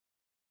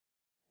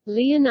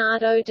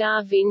Leonardo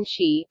da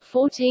Vinci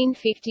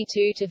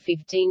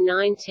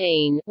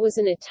 (1452–1519) was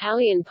an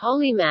Italian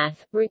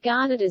polymath,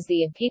 regarded as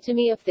the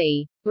epitome of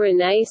the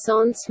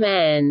Renaissance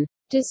man,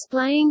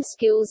 displaying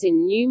skills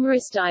in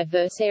numerous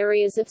diverse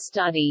areas of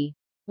study.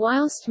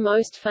 Whilst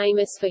most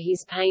famous for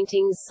his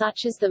paintings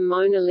such as the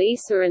Mona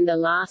Lisa and the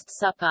Last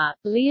Supper,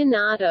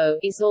 Leonardo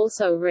is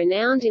also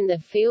renowned in the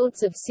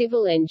fields of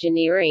civil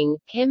engineering,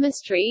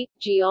 chemistry,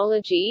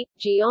 geology,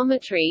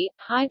 geometry,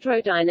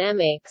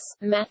 hydrodynamics,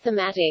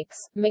 mathematics,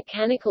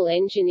 mechanical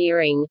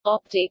engineering,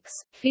 optics,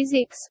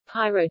 physics,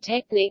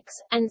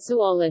 pyrotechnics, and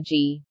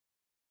zoology.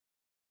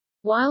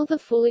 While the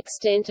full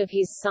extent of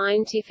his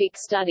scientific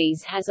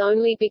studies has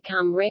only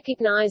become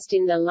recognized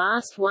in the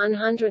last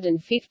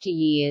 150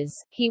 years,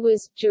 he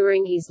was,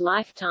 during his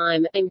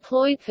lifetime,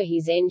 employed for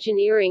his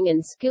engineering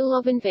and skill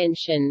of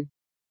invention.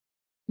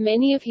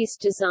 Many of his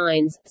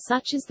designs,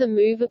 such as the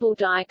movable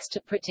dikes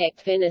to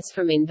protect Venice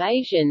from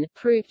invasion,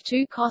 proved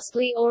too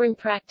costly or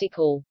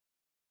impractical.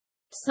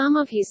 Some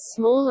of his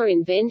smaller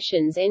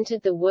inventions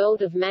entered the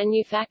world of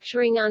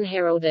manufacturing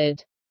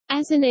unheralded.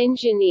 As an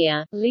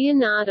engineer,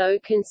 Leonardo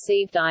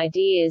conceived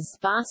ideas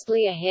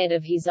vastly ahead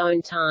of his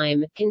own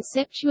time,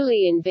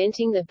 conceptually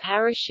inventing the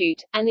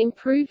parachute, an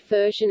improved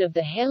version of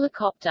the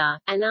helicopter,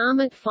 an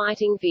armored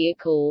fighting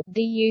vehicle,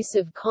 the use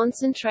of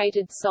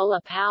concentrated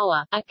solar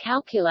power, a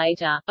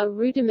calculator, a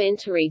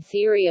rudimentary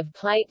theory of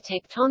plate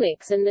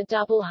tectonics and the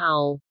double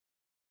hull.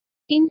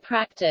 In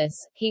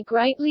practice, he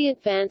greatly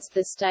advanced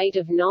the state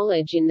of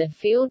knowledge in the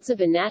fields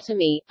of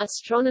anatomy,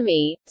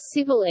 astronomy,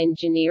 civil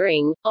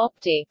engineering,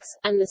 optics,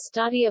 and the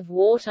study of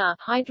water,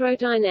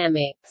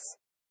 hydrodynamics.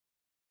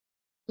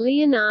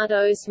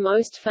 Leonardo's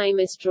most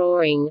famous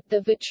drawing,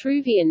 the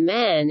Vitruvian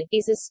Man,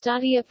 is a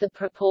study of the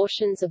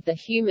proportions of the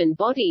human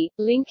body,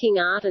 linking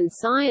art and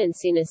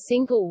science in a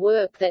single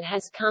work that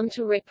has come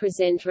to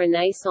represent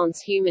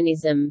Renaissance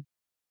humanism.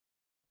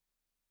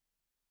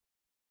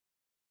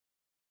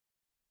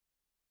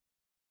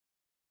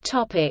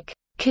 Topic: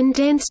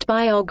 Condensed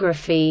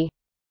biography.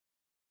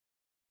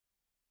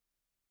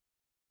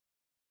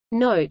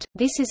 Note,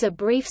 this is a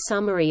brief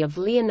summary of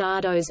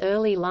Leonardo's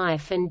early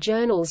life and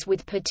journals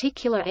with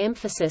particular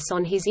emphasis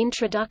on his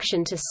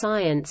introduction to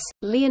science.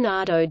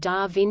 Leonardo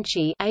da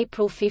Vinci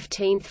 (April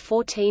 15,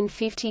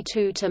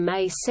 1452 to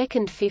May 2,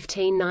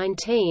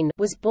 1519)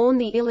 was born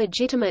the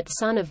illegitimate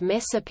son of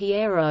Messer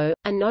Piero,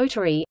 a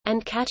notary,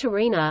 and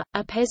Caterina,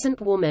 a peasant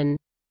woman.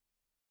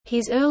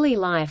 His early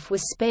life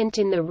was spent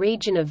in the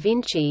region of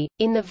Vinci,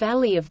 in the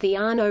valley of the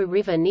Arno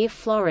River near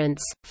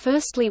Florence,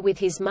 firstly with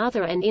his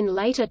mother and in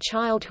later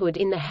childhood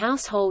in the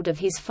household of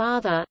his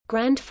father,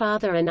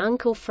 grandfather and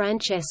uncle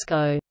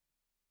Francesco.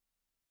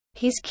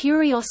 His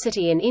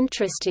curiosity and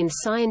interest in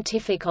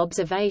scientific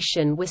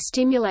observation were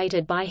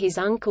stimulated by his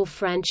uncle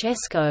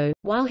Francesco,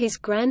 while his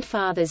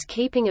grandfather's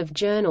keeping of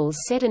journals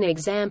set an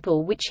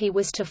example which he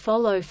was to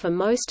follow for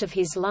most of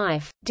his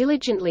life,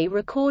 diligently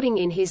recording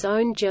in his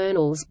own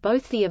journals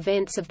both the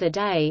events of the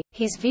day,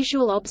 his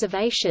visual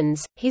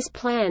observations, his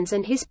plans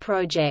and his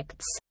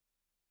projects.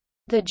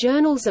 The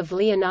journals of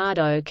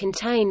Leonardo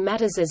contain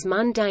matters as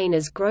mundane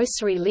as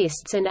grocery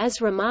lists and as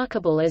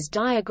remarkable as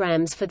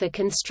diagrams for the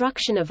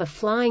construction of a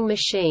flying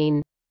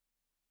machine.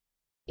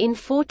 In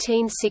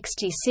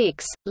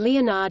 1466,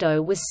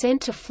 Leonardo was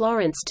sent to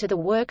Florence to the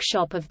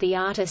workshop of the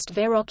artist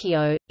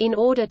Verrocchio, in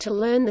order to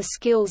learn the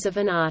skills of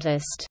an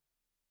artist.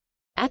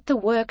 At the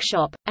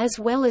workshop, as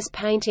well as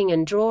painting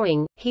and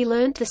drawing, he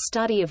learnt the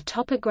study of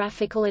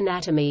topographical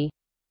anatomy.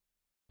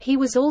 He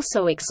was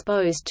also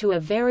exposed to a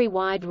very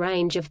wide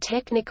range of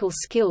technical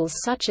skills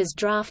such as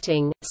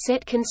drafting,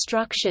 set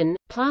construction,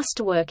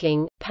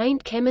 plasterworking,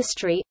 paint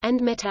chemistry,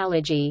 and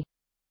metallurgy.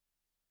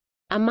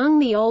 Among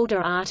the older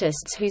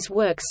artists whose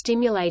work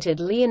stimulated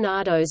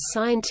Leonardo's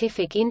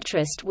scientific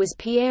interest was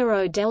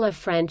Piero della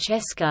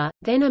Francesca,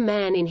 then a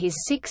man in his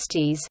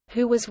 60s,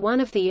 who was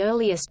one of the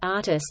earliest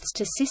artists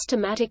to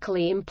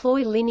systematically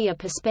employ linear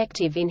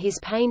perspective in his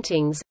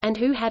paintings, and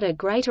who had a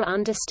greater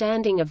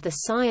understanding of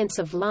the science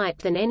of light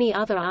than any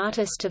other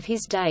artist of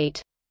his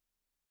date.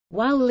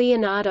 While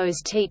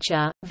Leonardo's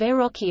teacher,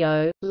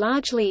 Verrocchio,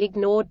 largely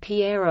ignored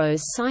Piero's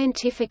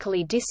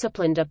scientifically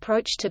disciplined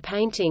approach to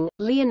painting,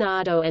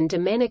 Leonardo and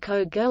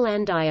Domenico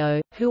Ghirlandaio,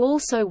 who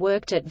also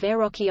worked at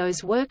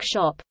Verrocchio's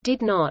workshop,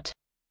 did not.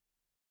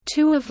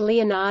 Two of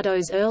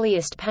Leonardo's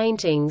earliest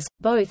paintings,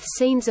 both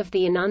scenes of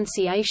the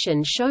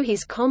Annunciation, show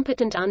his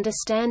competent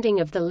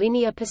understanding of the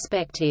linear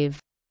perspective.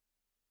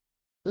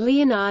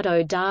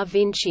 Leonardo da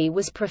Vinci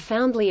was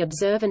profoundly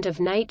observant of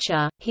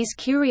nature, his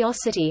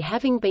curiosity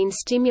having been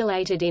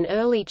stimulated in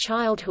early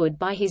childhood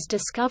by his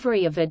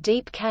discovery of a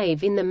deep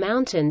cave in the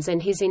mountains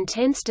and his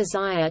intense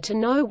desire to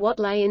know what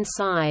lay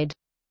inside.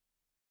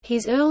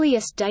 His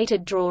earliest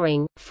dated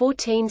drawing,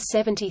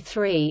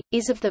 1473,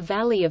 is of the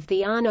valley of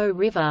the Arno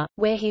River,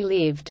 where he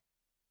lived.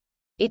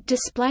 It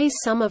displays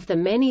some of the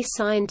many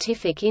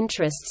scientific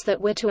interests that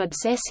were to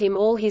obsess him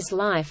all his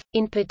life,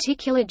 in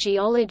particular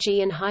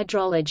geology and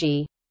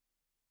hydrology.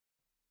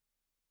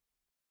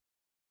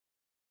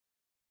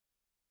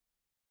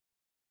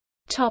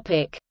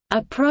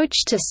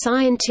 approach to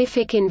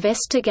scientific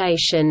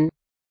investigation.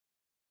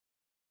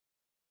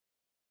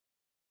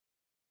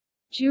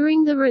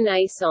 During the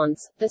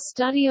Renaissance, the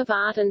study of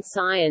art and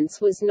science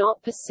was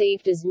not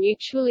perceived as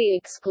mutually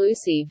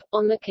exclusive,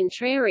 on the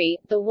contrary,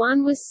 the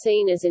one was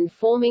seen as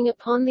informing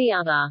upon the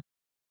other.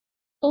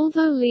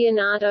 Although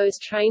Leonardo's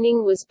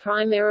training was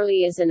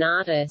primarily as an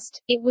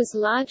artist, it was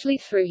largely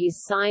through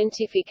his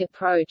scientific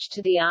approach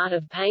to the art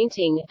of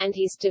painting, and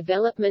his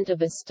development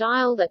of a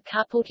style that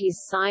coupled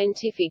his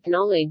scientific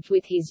knowledge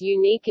with his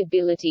unique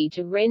ability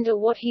to render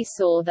what he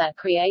saw that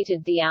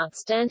created the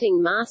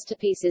outstanding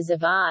masterpieces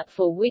of art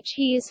for which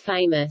he is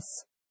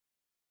famous.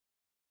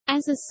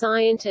 As a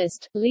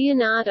scientist,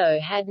 Leonardo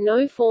had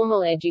no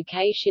formal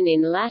education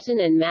in Latin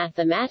and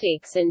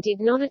mathematics and did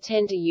not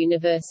attend a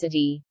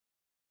university.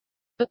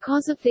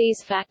 Because of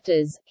these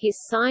factors,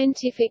 his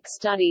scientific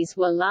studies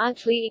were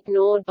largely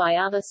ignored by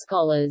other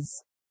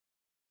scholars.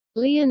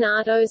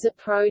 Leonardo's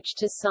approach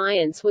to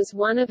science was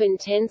one of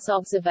intense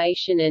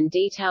observation and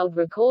detailed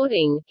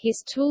recording,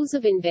 his tools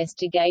of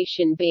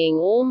investigation being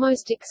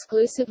almost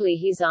exclusively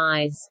his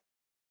eyes.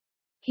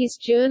 His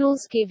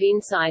journals give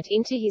insight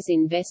into his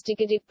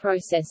investigative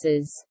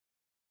processes.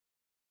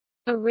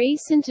 A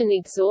recent and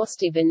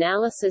exhaustive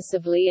analysis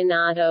of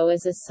Leonardo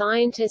as a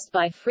scientist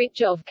by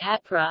Fritjof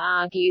Capra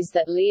argues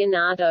that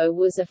Leonardo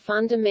was a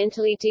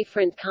fundamentally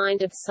different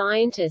kind of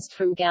scientist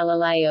from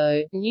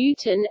Galileo,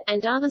 Newton,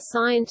 and other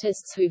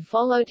scientists who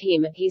followed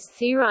him, his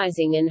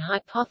theorizing and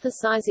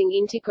hypothesizing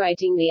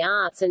integrating the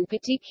arts and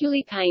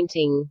particularly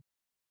painting.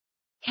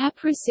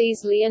 Capra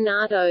sees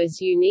Leonardo's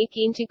unique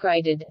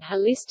integrated,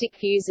 holistic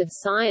views of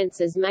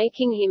science as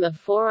making him a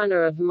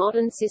forerunner of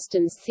modern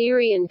systems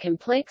theory and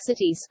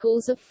complexity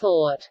schools of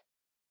thought.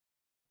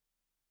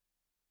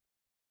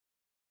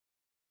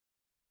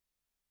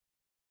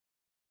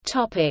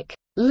 Topic: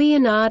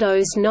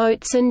 Leonardo's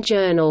notes and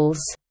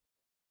journals.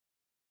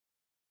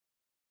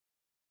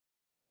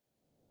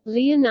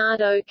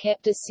 Leonardo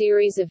kept a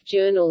series of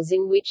journals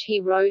in which he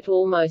wrote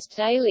almost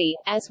daily,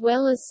 as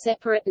well as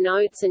separate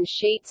notes and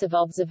sheets of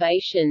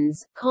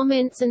observations,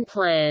 comments and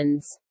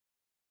plans.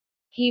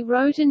 He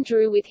wrote and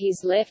drew with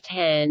his left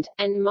hand,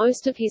 and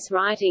most of his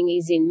writing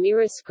is in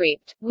mirror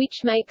script,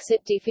 which makes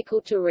it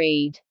difficult to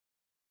read.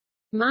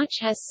 Much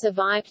has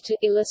survived to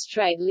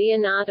illustrate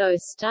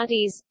Leonardo's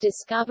studies,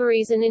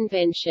 discoveries and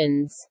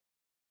inventions.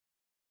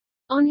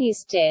 On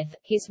his death,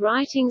 his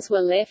writings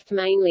were left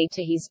mainly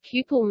to his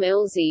pupil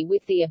Melzi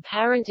with the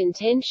apparent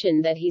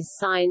intention that his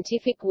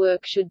scientific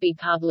work should be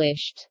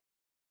published.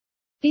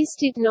 This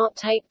did not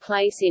take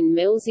place in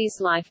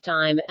Melzi's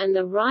lifetime, and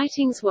the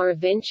writings were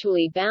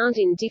eventually bound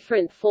in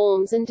different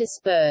forms and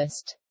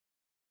dispersed.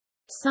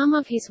 Some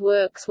of his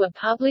works were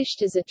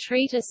published as a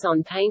treatise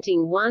on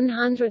painting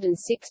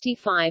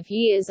 165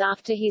 years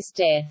after his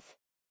death.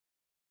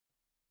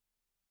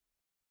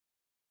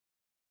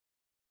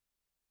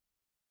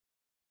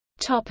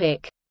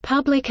 Topic: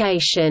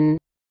 Publication.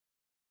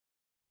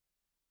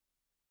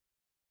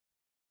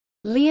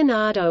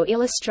 Leonardo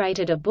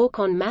illustrated a book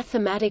on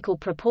mathematical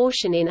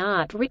proportion in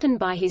art written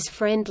by his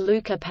friend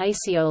Luca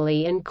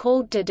Pacioli and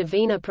called De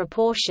Divina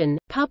Proportion,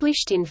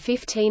 published in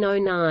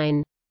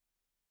 1509.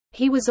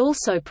 He was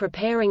also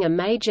preparing a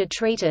major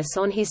treatise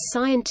on his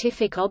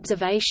scientific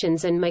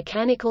observations and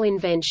mechanical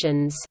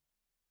inventions.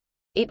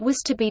 It was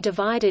to be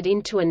divided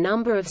into a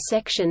number of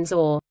sections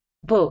or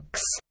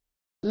books,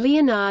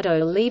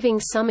 Leonardo leaving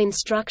some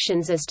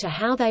instructions as to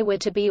how they were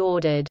to be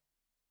ordered.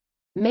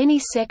 Many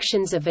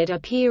sections of it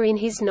appear in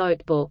his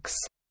notebooks.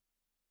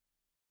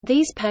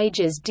 These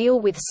pages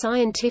deal with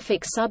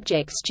scientific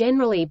subjects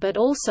generally but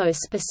also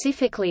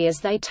specifically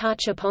as they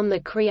touch upon the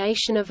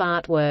creation of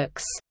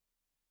artworks.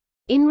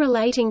 In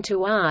relating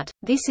to art,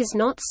 this is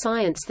not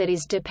science that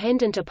is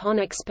dependent upon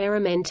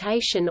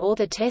experimentation or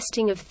the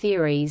testing of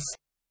theories.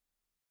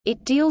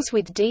 It deals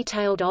with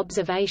detailed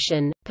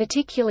observation,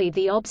 particularly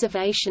the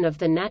observation of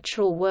the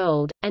natural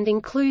world, and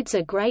includes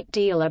a great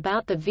deal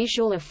about the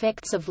visual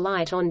effects of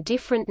light on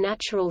different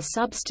natural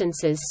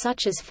substances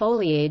such as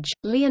foliage.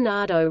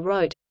 Leonardo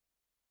wrote,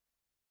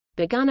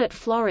 begun at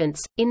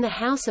Florence, in the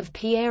house of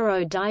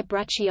Piero di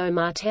Braccio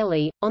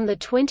Martelli, on the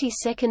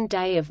 22nd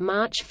day of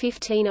March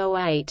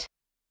 1508.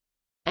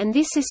 And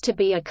this is to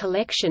be a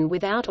collection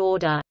without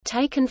order,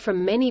 taken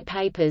from many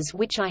papers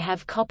which I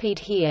have copied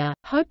here,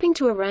 hoping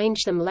to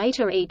arrange them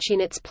later each in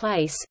its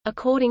place,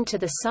 according to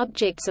the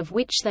subjects of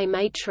which they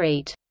may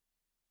treat.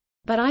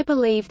 But I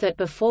believe that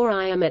before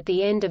I am at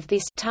the end of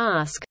this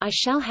task I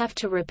shall have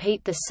to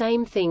repeat the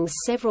same things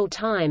several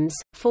times,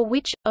 for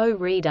which, O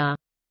reader,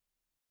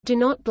 do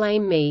not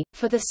blame me,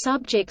 for the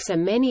subjects are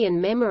many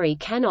and memory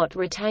cannot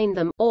retain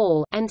them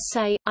all, and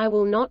say, I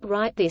will not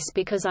write this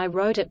because I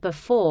wrote it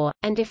before,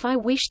 and if I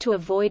wish to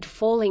avoid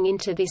falling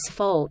into this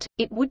fault,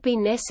 it would be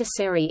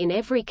necessary in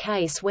every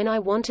case when I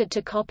wanted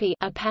to copy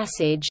a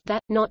passage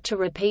that, not to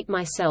repeat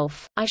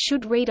myself, I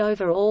should read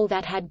over all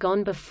that had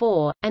gone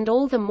before, and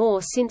all the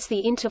more since the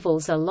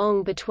intervals are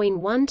long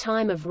between one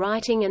time of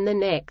writing and the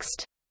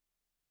next.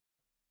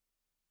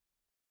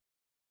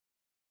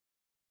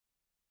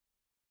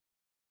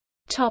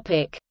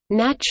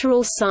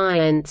 Natural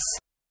science.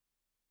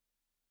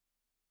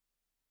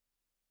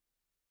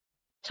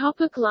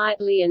 Topic light.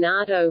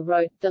 Leonardo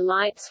wrote, "The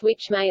lights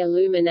which may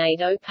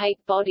illuminate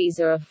opaque bodies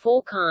are of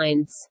four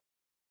kinds.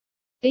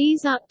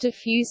 These are,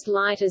 diffused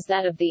light as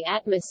that of the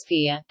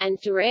atmosphere, and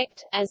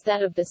direct, as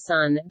that of the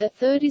sun, the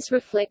third is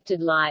reflected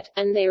light,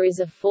 and there is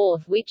a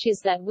fourth which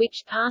is that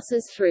which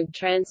passes through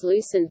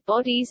translucent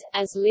bodies,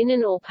 as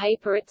linen or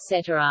paper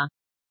etc."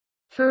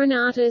 For an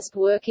artist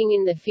working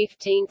in the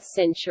 15th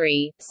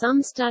century,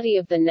 some study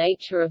of the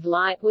nature of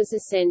light was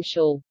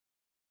essential.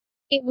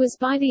 It was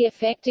by the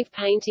effective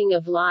painting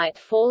of light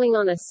falling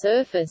on a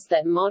surface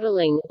that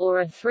modeling,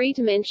 or a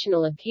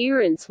three-dimensional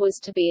appearance was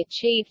to be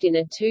achieved in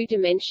a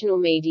two-dimensional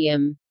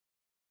medium.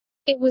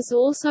 It was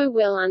also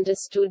well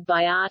understood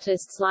by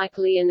artists like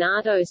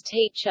Leonardo's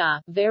teacher,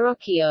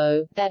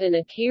 Verrocchio, that an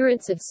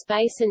appearance of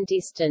space and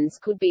distance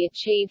could be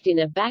achieved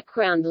in a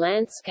background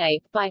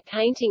landscape by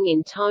painting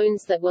in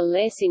tones that were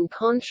less in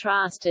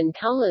contrast and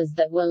colors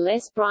that were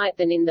less bright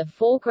than in the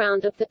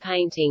foreground of the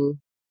painting.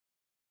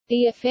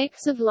 The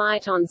effects of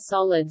light on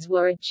solids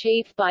were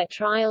achieved by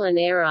trial and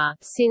error,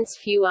 since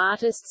few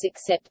artists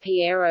except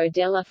Piero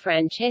della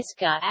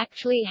Francesca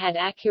actually had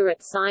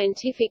accurate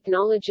scientific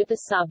knowledge of the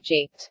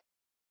subject.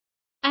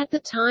 At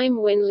the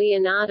time when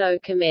Leonardo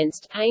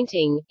commenced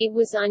painting, it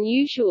was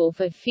unusual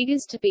for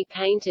figures to be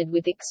painted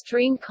with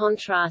extreme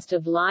contrast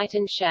of light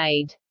and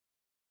shade.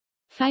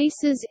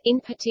 Faces,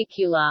 in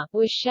particular,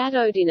 were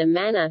shadowed in a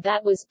manner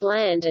that was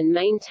bland and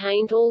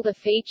maintained all the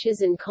features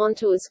and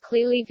contours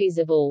clearly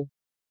visible.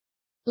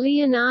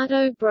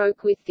 Leonardo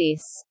broke with this.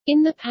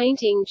 In the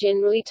painting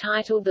generally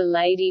titled The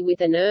Lady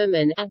with an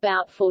Ermine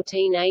about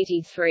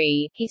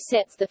 1483, he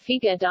sets the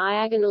figure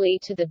diagonally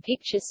to the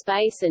picture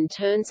space and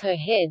turns her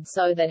head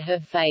so that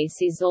her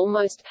face is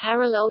almost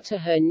parallel to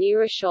her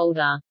nearer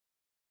shoulder.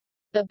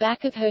 The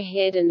back of her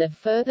head and the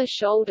further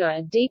shoulder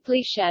are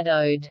deeply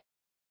shadowed.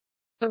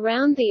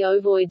 Around the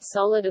ovoid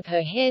solid of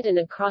her head and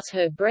across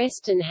her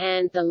breast and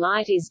hand the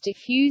light is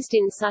diffused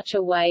in such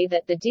a way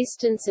that the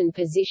distance and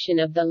position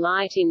of the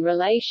light in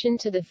relation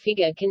to the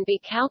figure can be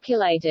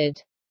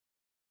calculated.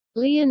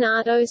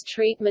 Leonardo's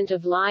treatment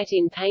of light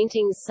in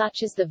paintings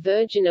such as the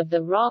Virgin of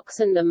the Rocks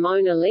and the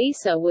Mona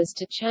Lisa was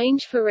to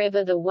change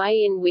forever the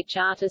way in which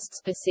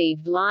artists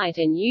perceived light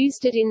and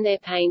used it in their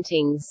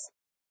paintings.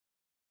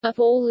 Of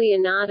all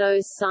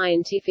Leonardo's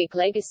scientific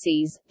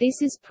legacies,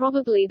 this is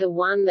probably the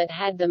one that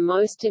had the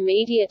most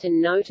immediate and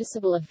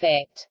noticeable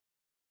effect.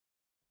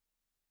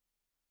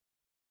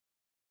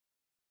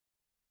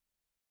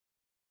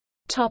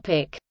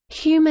 Topic: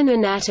 Human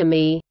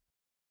anatomy.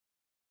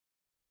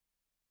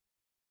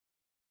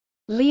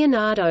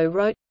 Leonardo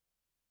wrote,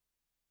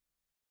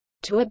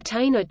 "To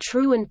obtain a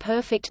true and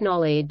perfect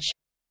knowledge,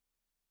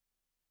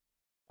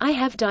 I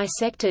have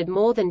dissected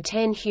more than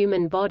 10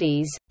 human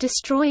bodies,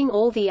 destroying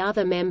all the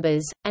other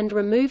members, and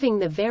removing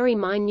the very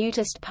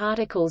minutest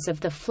particles of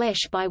the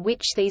flesh by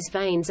which these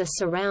veins are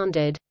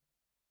surrounded.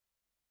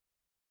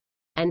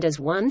 And as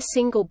one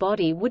single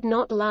body would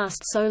not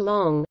last so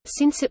long,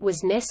 since it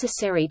was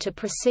necessary to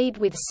proceed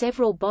with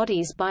several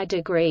bodies by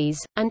degrees,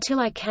 until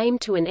I came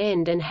to an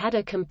end and had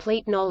a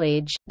complete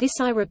knowledge, this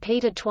I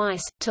repeated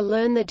twice, to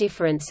learn the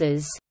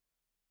differences."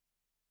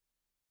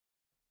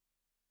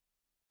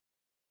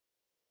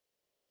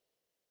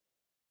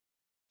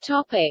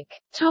 Topic: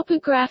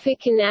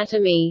 Topographic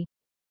anatomy.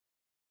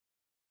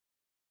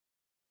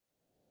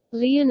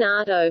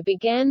 Leonardo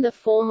began the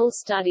formal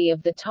study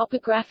of the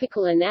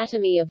topographical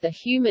anatomy of the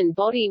human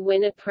body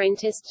when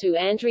apprenticed to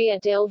Andrea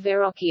del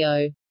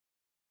Verrocchio.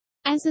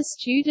 As a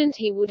student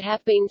he would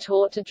have been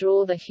taught to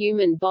draw the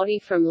human body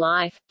from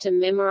life, to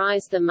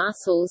memorize the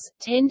muscles,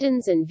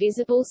 tendons and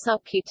visible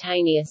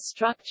subcutaneous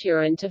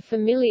structure and to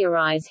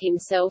familiarize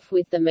himself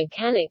with the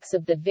mechanics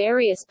of the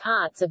various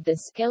parts of the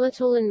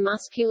skeletal and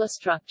muscular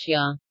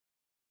structure.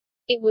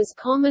 It was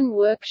common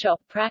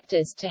workshop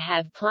practice to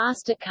have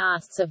plaster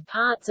casts of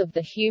parts of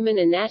the human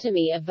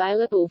anatomy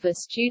available for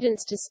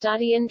students to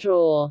study and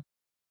draw.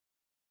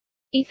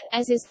 If,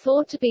 as is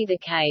thought to be the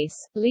case,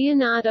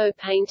 Leonardo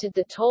painted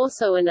the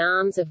torso and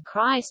arms of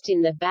Christ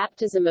in the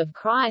Baptism of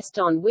Christ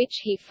on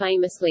which he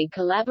famously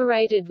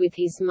collaborated with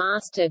his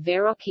master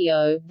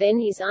Verrocchio, then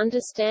his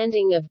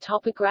understanding of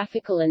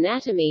topographical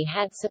anatomy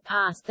had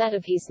surpassed that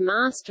of his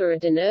master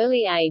at an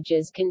early age,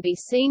 as can be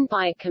seen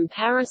by a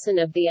comparison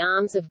of the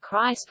arms of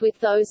Christ with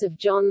those of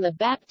John the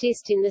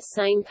Baptist in the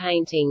same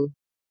painting.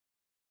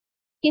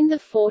 In the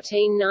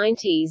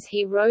 1490s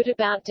he wrote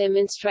about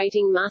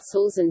demonstrating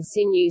muscles and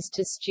sinews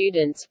to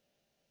students.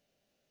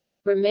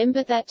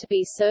 Remember that to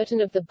be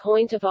certain of the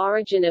point of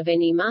origin of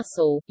any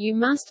muscle, you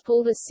must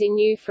pull the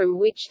sinew from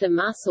which the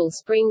muscle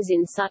springs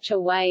in such a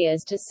way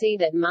as to see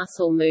that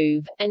muscle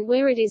move, and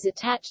where it is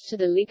attached to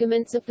the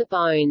ligaments of the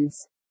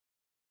bones.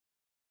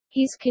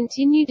 His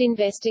continued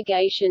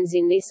investigations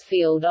in this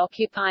field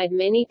occupied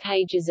many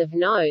pages of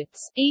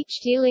notes, each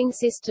dealing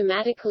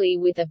systematically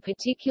with a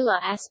particular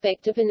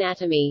aspect of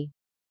anatomy.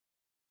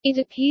 It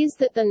appears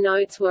that the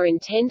notes were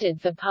intended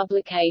for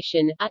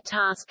publication, a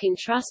task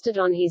entrusted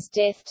on his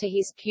death to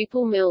his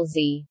pupil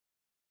Milzy.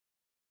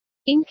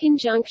 In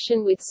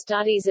conjunction with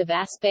studies of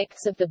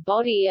aspects of the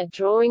body are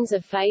drawings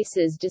of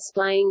faces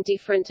displaying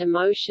different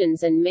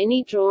emotions and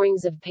many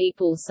drawings of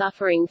people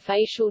suffering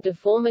facial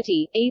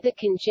deformity, either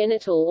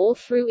congenital or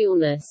through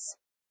illness.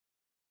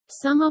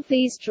 Some of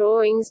these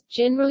drawings,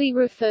 generally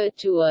referred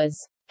to as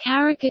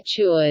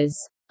caricatures,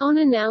 on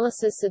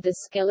analysis of the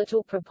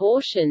skeletal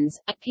proportions,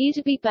 appear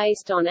to be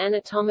based on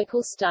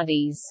anatomical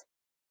studies.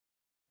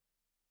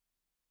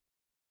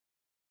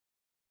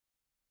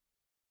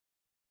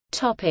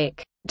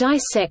 Topic: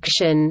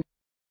 Dissection.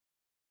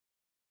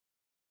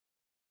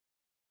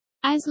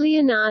 As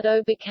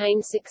Leonardo became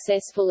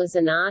successful as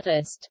an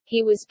artist,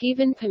 he was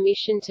given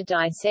permission to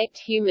dissect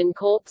human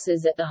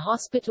corpses at the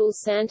Hospital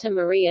Santa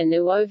Maria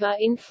Nuova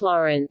in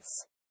Florence.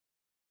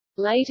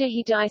 Later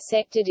he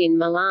dissected in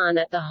Milan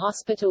at the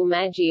Hospital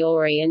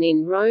Maggiore and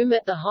in Rome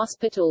at the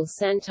Hospital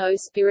Santo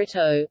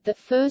Spirito, the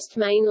first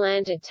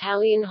mainland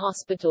Italian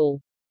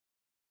hospital.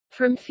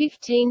 From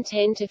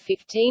 1510 to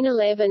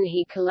 1511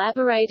 he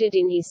collaborated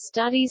in his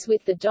studies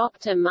with the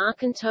doctor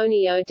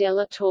Marcantonio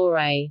della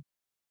Torre.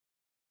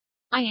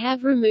 I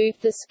have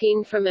removed the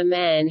skin from a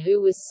man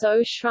who was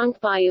so shrunk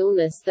by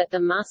illness that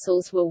the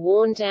muscles were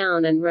worn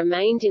down and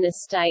remained in a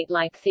state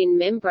like thin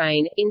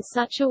membrane, in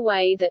such a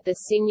way that the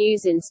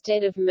sinews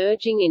instead of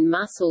merging in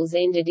muscles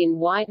ended in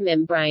white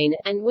membrane,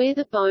 and where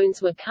the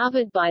bones were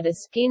covered by the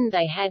skin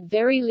they had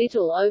very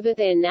little over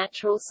their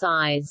natural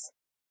size.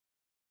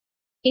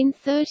 In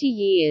 30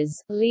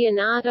 years,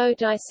 Leonardo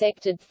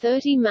dissected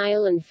 30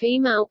 male and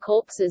female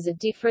corpses at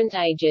different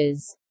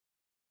ages.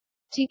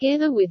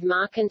 Together with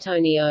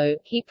Marcantonio,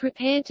 he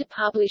prepared to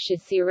publish a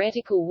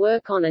theoretical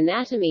work on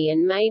anatomy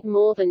and made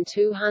more than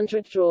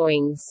 200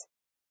 drawings.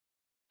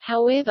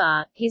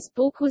 However, his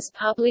book was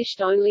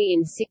published only in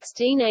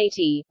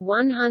 1680,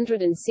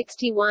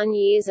 161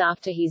 years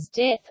after his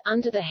death,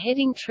 under the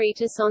heading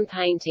Treatise on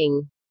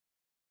Painting.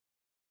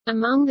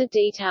 Among the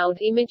detailed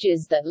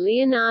images that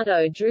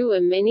Leonardo drew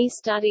are many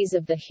studies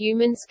of the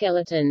human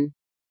skeleton.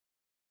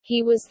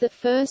 He was the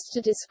first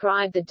to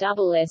describe the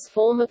double S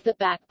form of the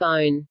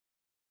backbone.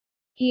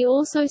 He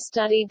also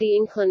studied the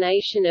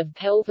inclination of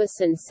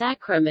pelvis and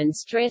sacrum and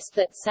stressed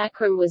that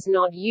sacrum was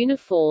not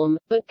uniform,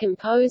 but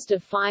composed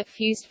of 5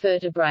 fused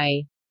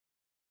vertebrae.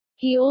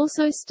 He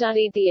also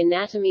studied the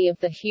anatomy of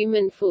the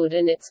human foot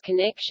and its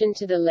connection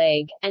to the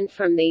leg, and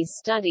from these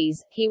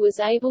studies, he was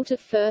able to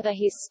further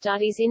his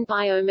studies in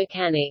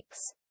biomechanics.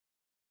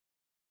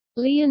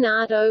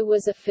 Leonardo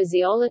was a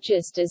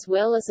physiologist as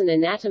well as an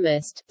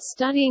anatomist,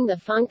 studying the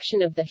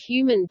function of the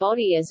human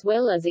body as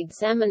well as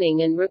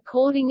examining and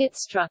recording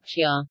its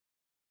structure.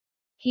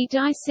 He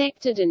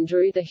dissected and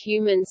drew the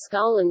human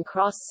skull and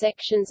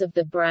cross-sections of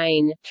the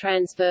brain,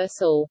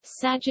 transversal,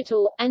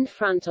 sagittal, and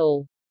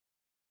frontal.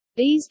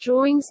 These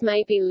drawings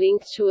may be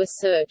linked to a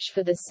search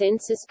for the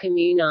sensus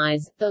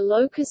communis, the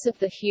locus of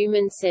the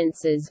human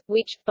senses,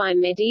 which, by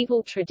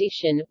medieval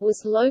tradition,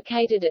 was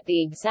located at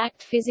the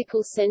exact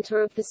physical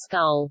center of the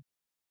skull.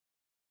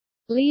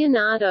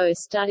 Leonardo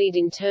studied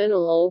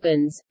internal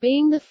organs,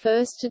 being the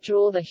first to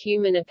draw the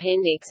human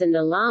appendix and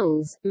the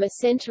lungs,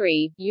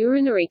 mesentery,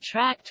 urinary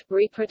tract,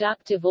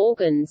 reproductive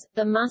organs,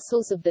 the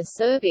muscles of the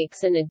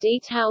cervix and a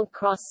detailed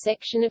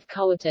cross-section of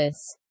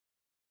coitus.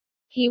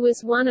 He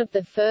was one of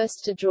the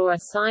first to draw a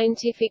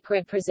scientific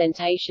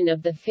representation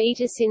of the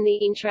fetus in the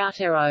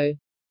intrautero.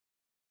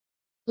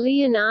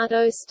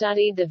 Leonardo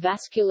studied the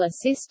vascular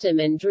system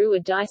and drew a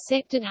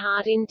dissected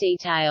heart in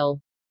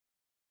detail.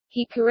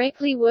 He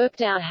correctly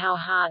worked out how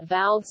heart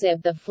valves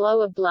ebb the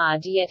flow of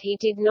blood, yet he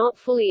did not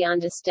fully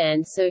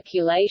understand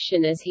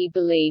circulation as he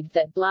believed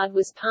that blood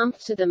was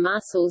pumped to the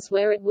muscles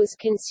where it was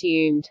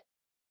consumed.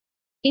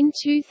 In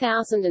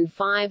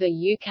 2005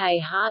 a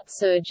UK heart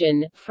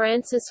surgeon,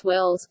 Francis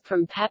Wells,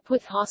 from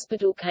Papworth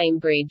Hospital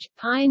Cambridge,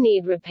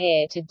 pioneered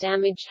repair to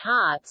damaged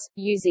hearts,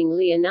 using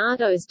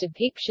Leonardo's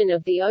depiction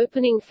of the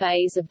opening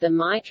phase of the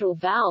mitral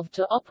valve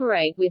to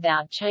operate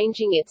without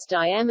changing its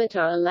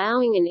diameter,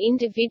 allowing an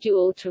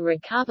individual to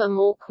recover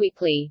more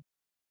quickly.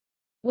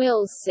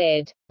 Wells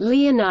said,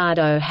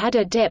 "Leonardo had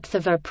a depth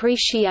of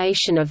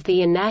appreciation of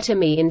the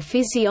anatomy and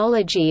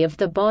physiology of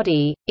the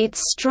body,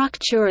 its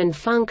structure and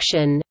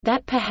function,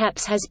 that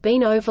perhaps has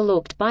been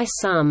overlooked by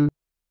some."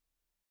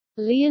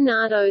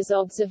 Leonardo's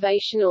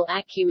observational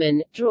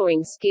acumen,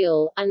 drawing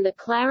skill, and the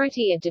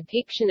clarity a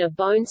depiction of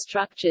bone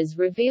structures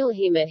reveal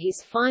him at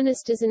his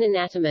finest as an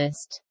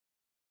anatomist.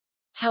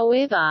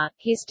 However,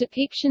 his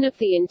depiction of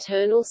the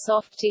internal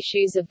soft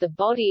tissues of the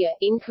body are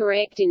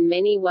incorrect in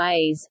many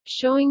ways,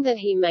 showing that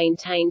he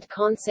maintained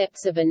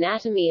concepts of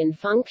anatomy and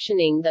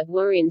functioning that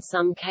were in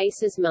some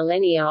cases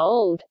millennia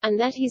old, and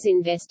that his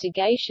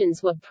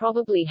investigations were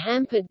probably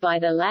hampered by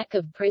the lack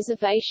of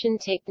preservation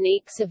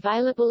techniques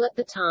available at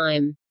the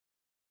time.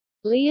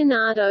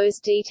 Leonardo's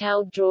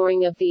detailed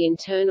drawing of the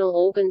internal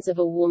organs of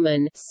a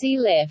woman, see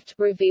left,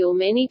 reveal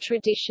many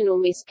traditional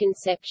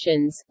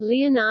misconceptions.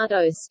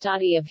 Leonardo's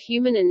study of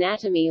human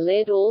anatomy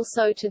led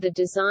also to the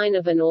design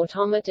of an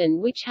automaton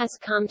which has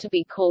come to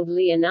be called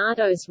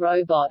Leonardo's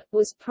robot,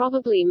 was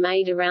probably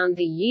made around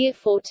the year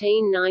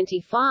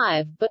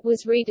 1495 but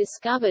was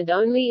rediscovered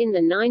only in the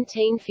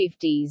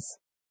 1950s.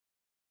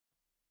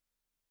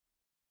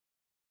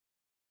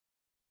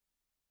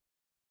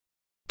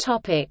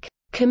 Topic: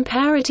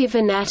 Comparative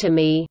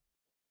anatomy.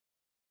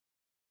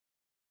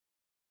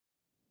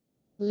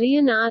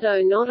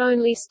 Leonardo not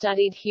only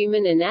studied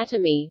human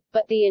anatomy,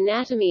 but the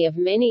anatomy of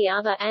many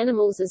other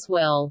animals as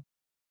well.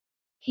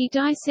 He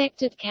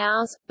dissected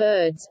cows,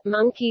 birds,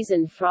 monkeys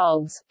and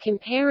frogs,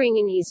 comparing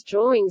in his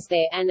drawings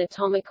their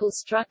anatomical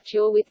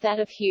structure with that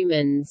of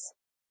humans.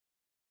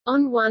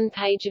 On one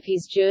page of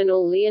his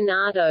journal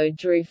Leonardo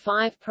drew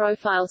 5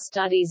 profile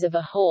studies of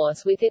a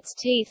horse with its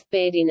teeth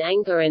bared in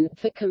anger and,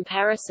 for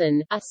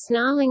comparison, a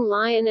snarling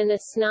lion and a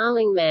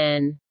snarling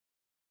man.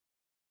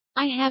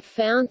 I have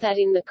found that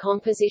in the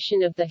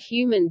composition of the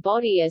human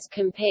body as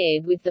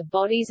compared with the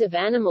bodies of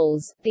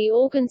animals, the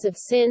organs of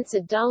sense are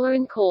duller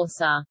and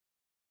coarser.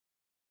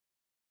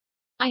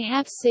 I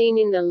have seen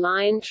in the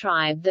lion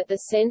tribe that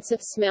the sense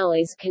of smell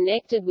is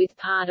connected with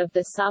part of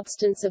the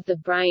substance of the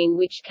brain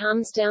which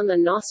comes down the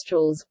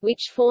nostrils,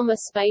 which form a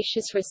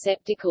spacious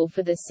receptacle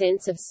for the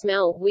sense of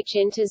smell, which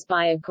enters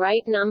by a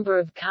great number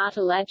of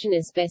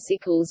cartilaginous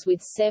vesicles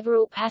with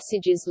several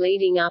passages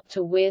leading up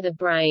to where the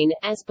brain,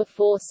 as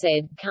before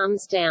said,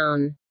 comes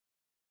down.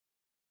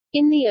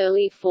 In the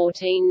early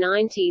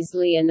 1490s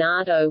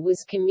Leonardo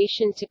was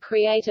commissioned to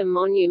create a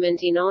monument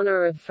in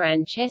honor of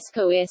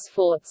Francesco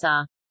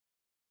Sforza.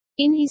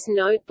 In his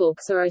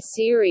notebooks are a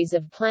series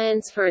of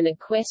plans for an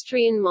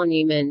equestrian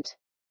monument.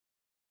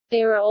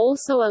 There are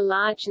also a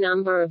large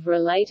number of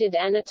related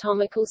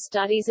anatomical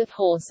studies of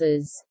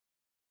horses.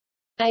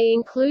 They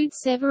include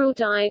several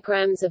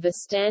diagrams of a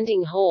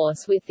standing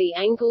horse with the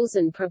angles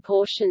and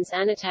proportions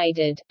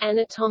annotated,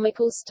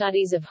 anatomical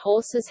studies of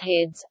horses'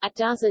 heads, a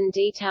dozen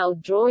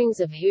detailed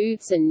drawings of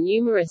hooves and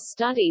numerous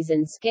studies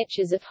and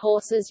sketches of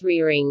horses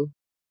rearing.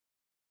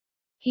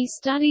 He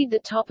studied the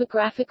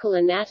topographical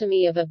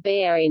anatomy of a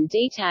bear in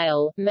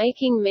detail,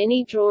 making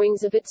many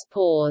drawings of its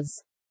paws.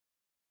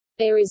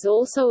 There is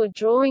also a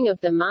drawing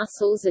of the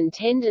muscles and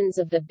tendons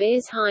of the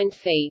bear's hind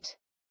feet.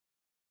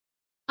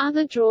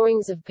 Other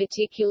drawings of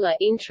particular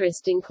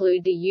interest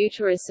include the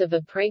uterus of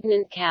a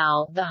pregnant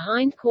cow, the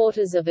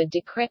hindquarters of a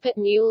decrepit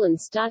mule and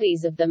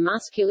studies of the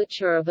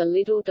musculature of a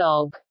little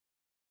dog.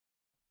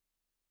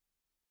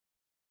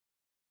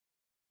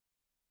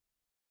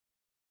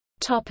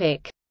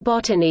 Topic: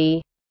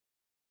 Botany.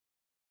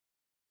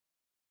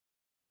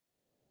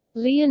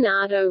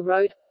 Leonardo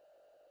wrote,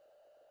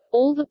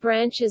 "All the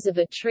branches of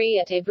a tree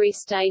at every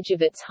stage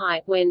of its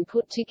height when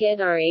put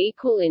together are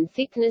equal in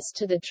thickness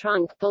to the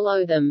trunk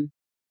below them."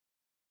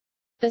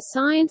 The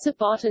science of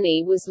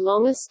botany was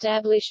long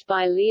established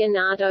by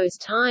Leonardo's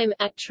time,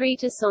 a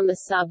treatise on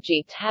the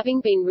subject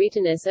having been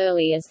written as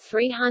early as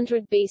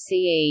 300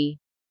 BCE.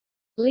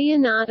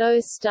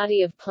 Leonardo's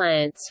study of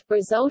plants,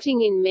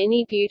 resulting in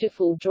many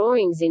beautiful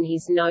drawings in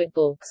his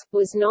notebooks,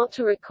 was not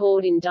to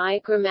record in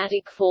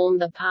diagrammatic form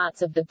the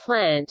parts of the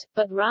plant,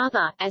 but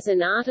rather, as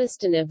an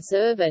artist and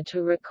observer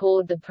to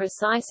record the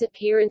precise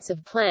appearance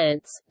of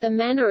plants, the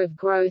manner of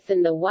growth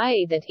and the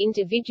way that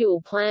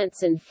individual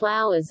plants and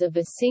flowers of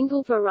a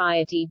single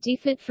variety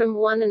differed from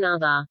one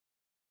another.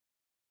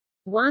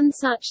 One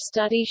such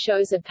study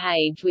shows a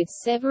page with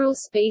several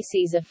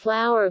species of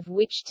flower of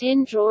which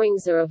 10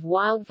 drawings are of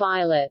wild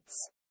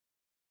violets.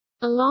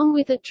 Along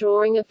with a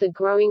drawing of the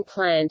growing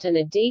plant and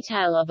a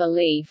detail of a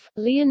leaf,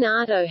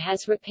 Leonardo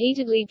has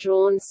repeatedly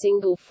drawn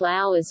single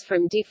flowers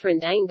from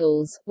different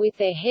angles, with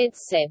their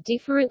heads set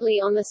differently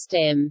on the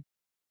stem.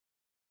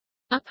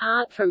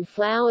 Apart from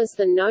flowers,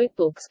 the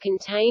notebooks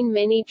contain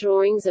many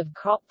drawings of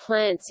crop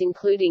plants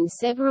including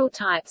several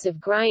types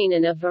of grain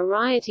and a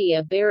variety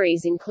of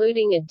berries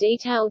including a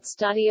detailed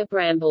study of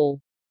bramble.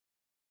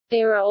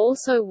 There are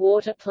also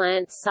water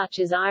plants such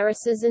as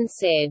irises and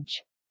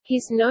sedge.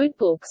 His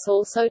notebooks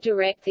also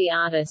direct the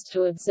artist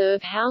to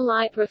observe how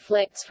light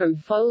reflects from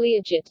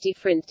foliage at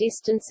different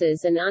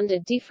distances and under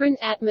different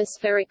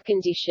atmospheric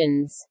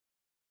conditions.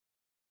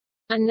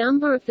 A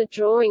number of the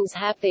drawings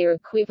have their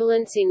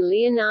equivalents in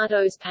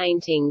Leonardo's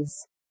paintings.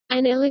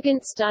 An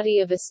elegant study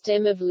of a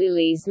stem of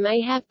lilies may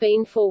have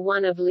been for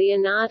one of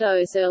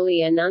Leonardo's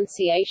early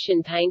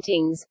Annunciation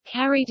paintings,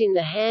 carried in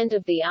the hand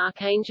of the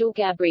Archangel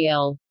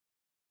Gabriel.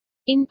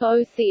 In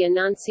both the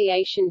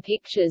Annunciation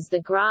pictures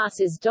the grass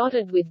is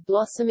dotted with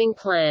blossoming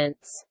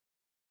plants.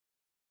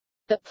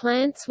 The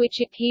plants which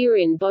appear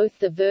in both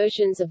the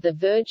versions of the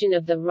Virgin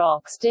of the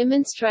Rocks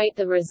demonstrate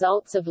the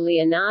results of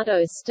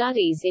Leonardo's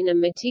studies in a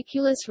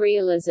meticulous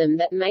realism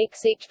that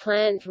makes each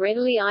plant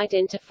readily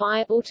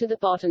identifiable to the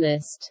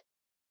botanist.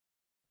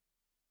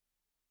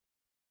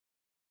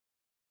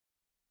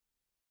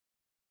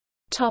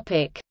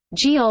 Topic: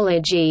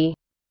 Geology.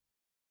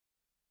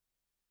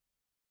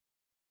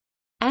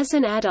 As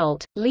an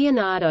adult,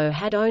 Leonardo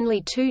had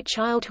only 2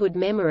 childhood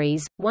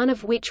memories, one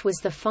of which was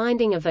the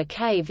finding of a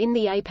cave in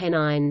the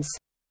Apennines.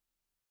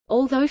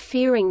 Although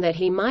fearing that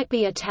he might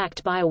be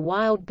attacked by a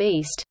wild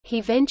beast,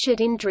 he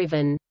ventured in,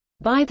 driven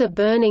by the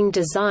burning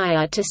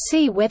desire to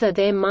see whether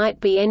there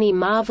might be any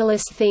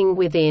marvelous thing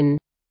within.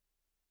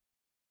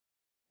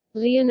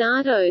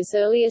 Leonardo's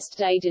earliest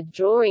dated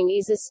drawing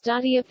is a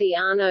study of the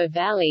Arno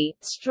Valley,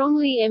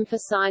 strongly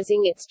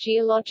emphasizing its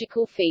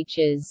geological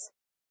features.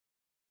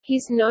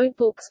 His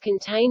notebooks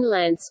contain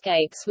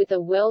landscapes with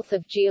a wealth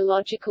of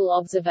geological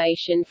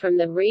observation from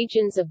the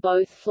regions of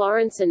both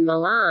Florence and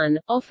Milan,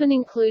 often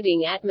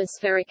including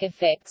atmospheric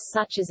effects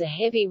such as a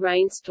heavy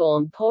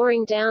rainstorm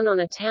pouring down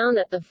on a town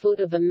at the foot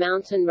of a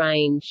mountain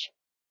range.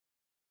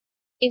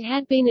 It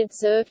had been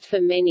observed for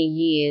many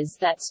years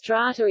that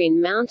strata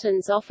in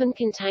mountains often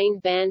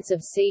contained bands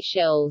of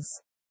seashells.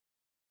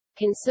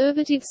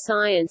 Conservative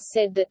science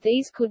said that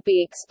these could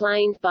be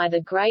explained by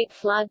the Great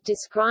Flood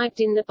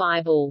described in the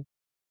Bible.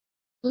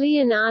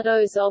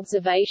 Leonardo's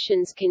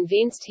observations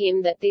convinced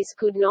him that this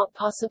could not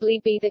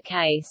possibly be the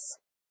case.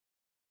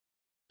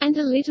 And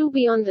a little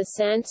beyond the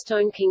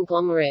sandstone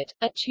conglomerate,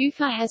 a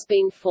tufa has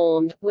been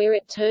formed, where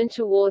it turned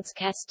towards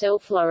Castel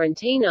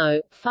Florentino.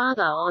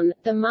 Farther on,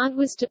 the mud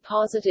was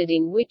deposited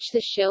in which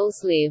the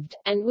shells lived,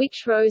 and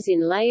which rose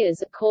in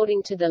layers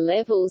according to the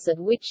levels at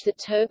which the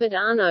turbid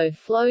Arno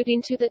flowed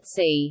into the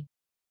sea.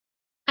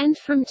 And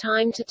from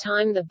time to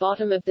time the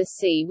bottom of the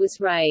sea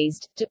was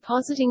raised,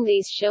 depositing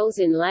these shells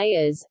in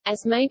layers,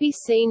 as may be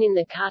seen in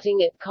the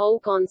cutting at Col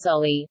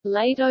Gonzoli,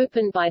 laid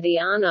open by the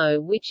Arno,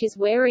 which is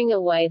wearing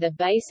away the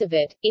base of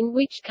it, in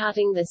which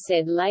cutting the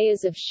said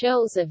layers of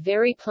shells are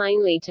very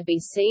plainly to be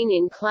seen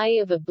in clay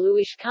of a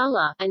bluish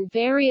color, and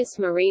various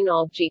marine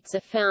objects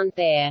are found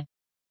there.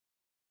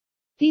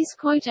 This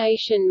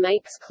quotation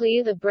makes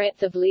clear the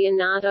breadth of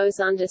Leonardo's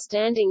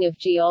understanding of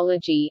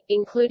geology,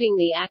 including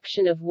the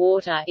action of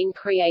water in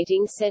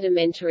creating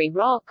sedimentary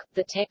rock,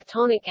 the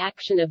tectonic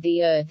action of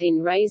the Earth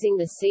in raising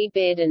the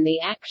seabed, and the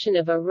action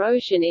of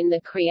erosion in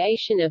the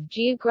creation of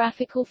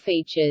geographical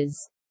features.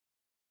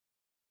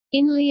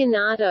 In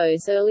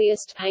Leonardo's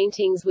earliest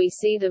paintings we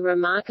see the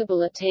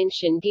remarkable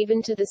attention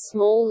given to the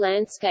small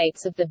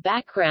landscapes of the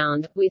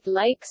background, with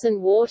lakes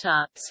and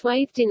water,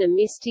 swathed in a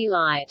misty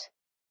light.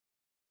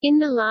 In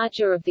the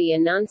larger of the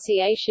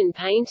Annunciation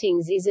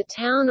paintings is a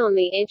town on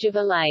the edge of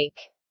a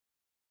lake.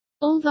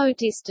 Although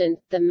distant,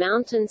 the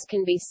mountains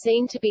can be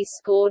seen to be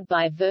scored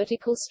by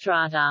vertical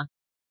strata.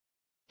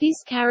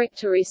 This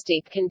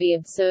characteristic can be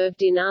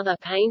observed in other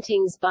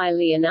paintings by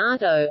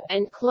Leonardo,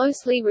 and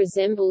closely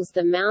resembles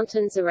the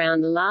mountains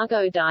around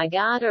Lago di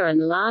Garda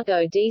and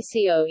Lago di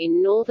Sio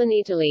in northern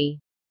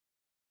Italy.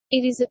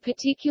 It is a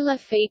particular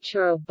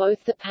feature of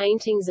both the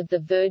paintings of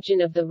the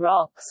Virgin of the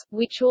Rocks,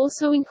 which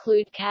also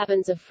include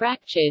caverns of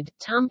fractured,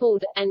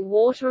 tumbled, and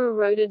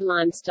water-eroded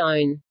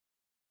limestone.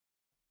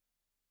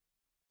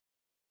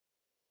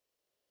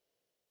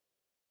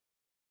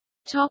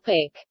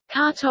 Topic: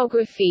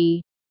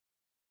 Cartography.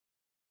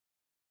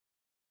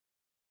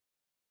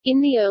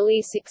 In the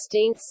early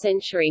 16th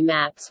century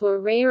maps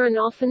were rare and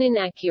often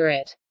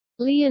inaccurate.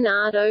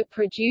 Leonardo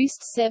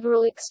produced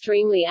several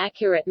extremely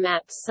accurate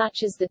maps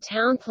such as the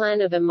town plan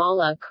of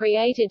Imola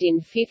created in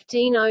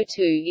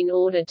 1502 in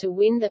order to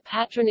win the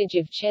patronage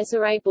of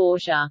Cesare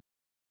Borgia.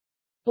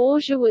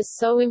 Borgia was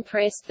so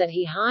impressed that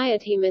he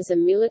hired him as a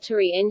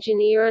military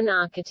engineer and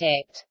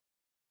architect.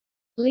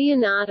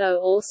 Leonardo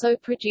also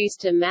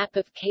produced a map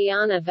of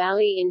Chiana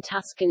Valley in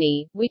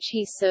Tuscany, which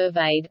he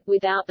surveyed,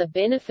 without the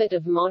benefit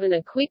of modern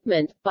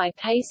equipment, by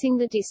pacing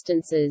the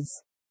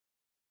distances.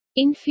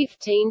 In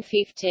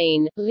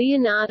 1515,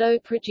 Leonardo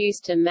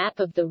produced a map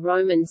of the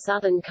Roman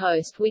southern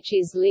coast which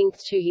is linked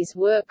to his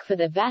work for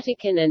the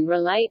Vatican and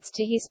relates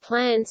to his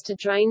plans to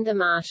drain the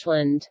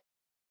marshland.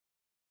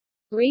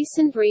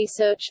 Recent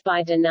research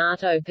by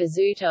Donato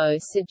Pizzuto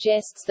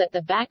suggests that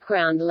the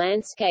background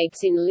landscapes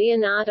in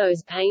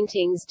Leonardo's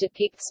paintings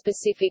depict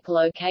specific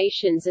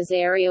locations as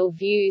aerial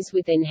views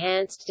with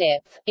enhanced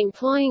depth,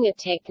 employing a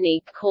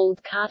technique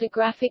called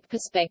cartographic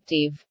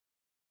perspective.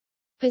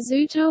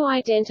 Pizzuto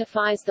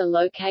identifies the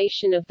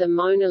location of the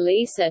Mona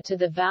Lisa to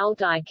the Val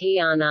di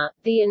Chiana,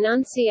 the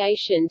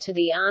Annunciation to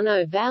the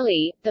Arno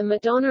Valley, the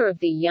Madonna of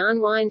the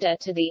Yarnwinder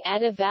to the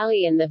Adda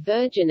Valley, and the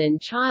Virgin and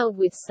Child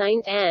with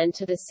Saint Anne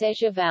to the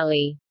Sesia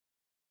Valley.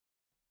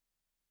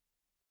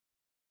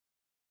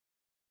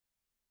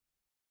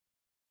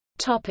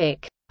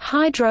 Topic: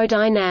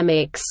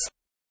 Hydrodynamics.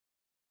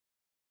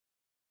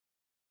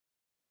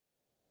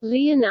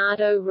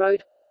 Leonardo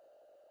wrote,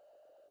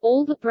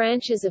 all the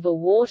branches of a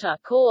water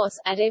course,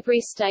 at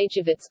every stage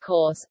of its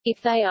course, if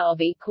they are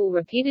of equal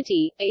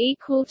rapidity, are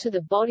equal to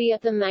the body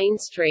of the main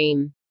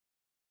stream.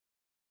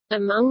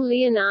 Among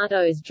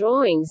Leonardo's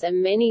drawings are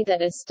many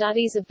that are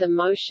studies of the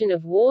motion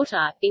of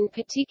water, in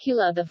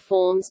particular the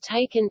forms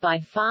taken by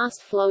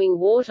fast-flowing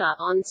water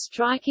on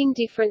striking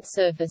different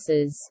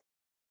surfaces.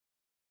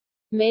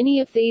 Many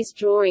of these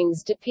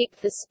drawings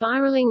depict the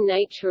spiraling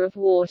nature of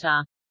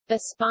water. The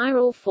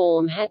spiral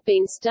form had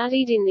been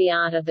studied in the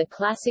art of the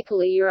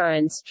classical era,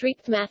 and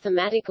strict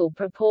mathematical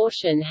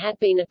proportion had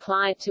been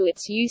applied to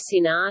its use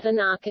in art and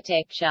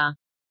architecture.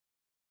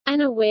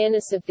 An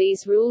awareness of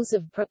these rules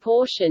of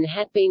proportion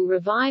had been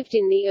revived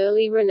in the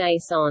early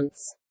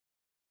Renaissance.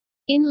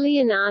 In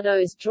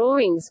Leonardo's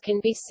drawings can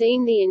be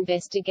seen the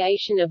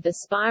investigation of the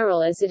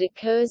spiral as it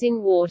occurs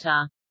in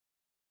water.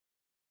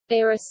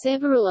 There are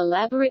several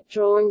elaborate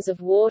drawings of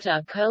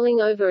water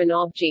curling over an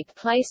object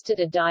placed at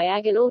a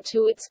diagonal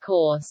to its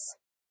course.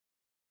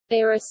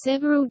 There are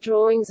several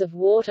drawings of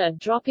water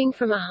dropping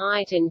from a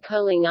height and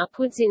curling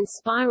upwards in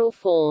spiral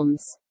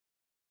forms.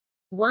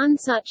 One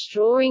such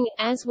drawing,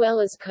 as well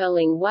as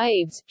curling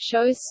waves,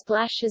 shows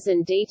splashes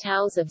and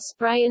details of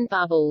spray and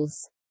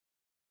bubbles.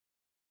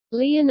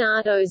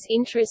 Leonardo's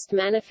interest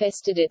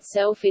manifested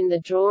itself in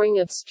the drawing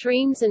of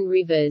streams and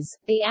rivers,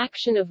 the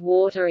action of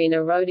water in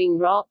eroding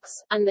rocks,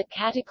 and the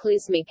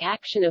cataclysmic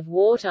action of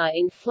water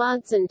in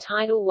floods and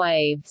tidal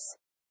waves.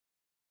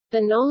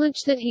 The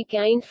knowledge that he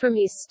gained from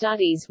his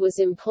studies was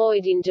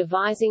employed in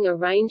devising a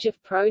range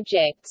of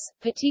projects,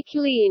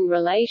 particularly in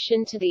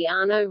relation to the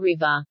Arno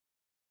River.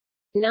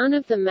 None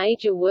of the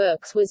major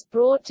works was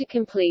brought to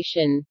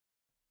completion.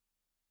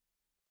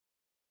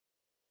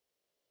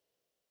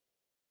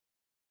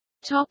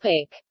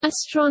 Topic: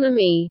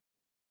 Astronomy.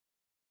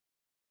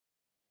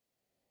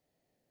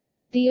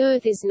 The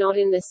Earth is not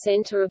in the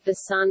center of the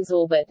Sun's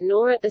orbit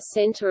nor at the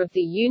center of the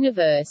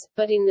universe,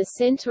 but in the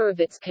center of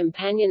its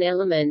companion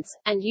elements,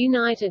 and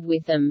united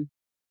with them.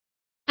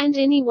 And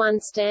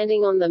anyone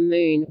standing on the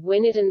Moon,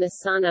 when it and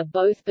the Sun are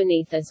both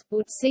beneath us,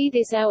 would see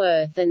this our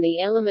Earth and the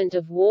element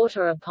of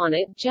water upon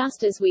it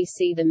just as we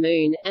see the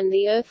Moon, and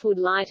the Earth would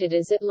light it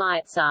as it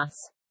lights us.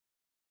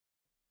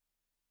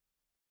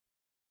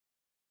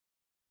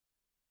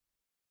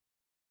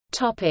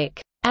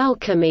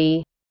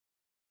 Alchemy.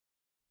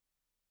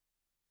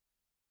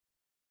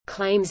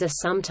 Claims are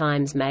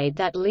sometimes made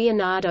that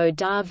Leonardo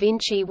da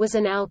Vinci was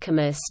an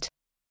alchemist.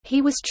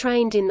 He was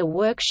trained in the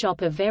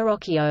workshop of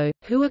Verrocchio,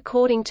 who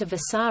according to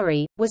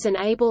Vasari, was an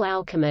able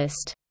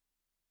alchemist.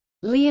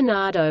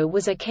 Leonardo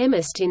was a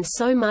chemist in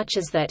so much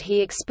as that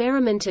he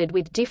experimented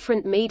with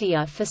different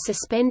media for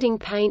suspending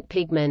paint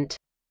pigment.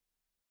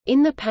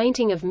 In the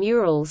painting of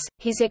murals,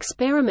 his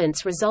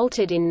experiments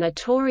resulted in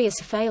notorious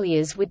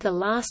failures, with the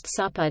Last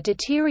Supper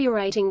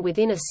deteriorating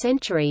within a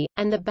century,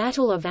 and the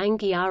Battle of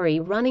Anghiari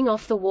running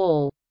off the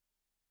wall.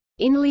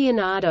 In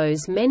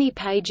Leonardo's many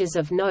pages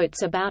of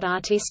notes about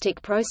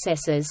artistic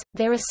processes,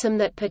 there are some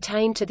that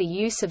pertain to the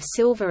use of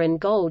silver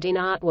and gold in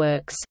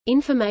artworks,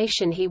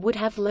 information he would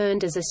have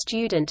learned as a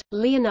student.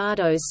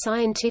 Leonardo's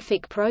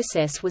scientific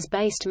process was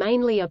based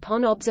mainly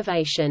upon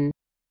observation.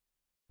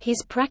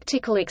 His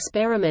practical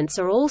experiments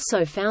are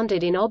also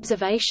founded in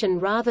observation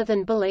rather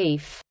than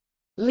belief.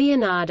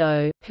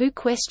 Leonardo, who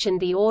questioned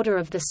the order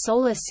of the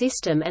solar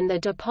system and the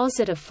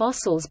deposit of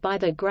fossils by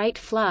the Great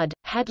Flood,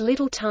 had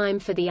little time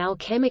for the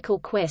alchemical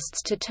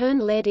quests to turn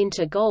lead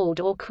into gold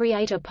or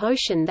create a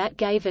potion that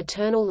gave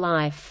eternal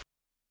life.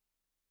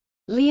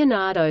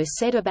 Leonardo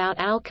said about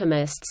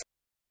alchemists,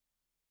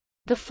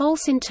 "The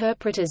false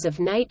interpreters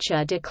of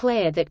nature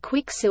declare that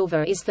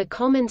quicksilver is the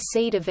common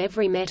seed of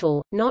every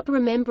metal, not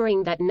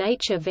remembering that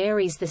nature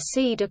varies the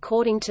seed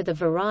according to the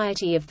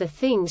variety of the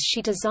things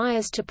she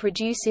desires to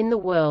produce in the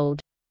world.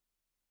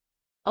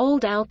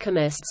 Old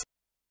alchemists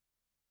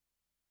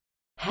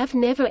have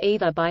never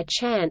either by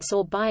chance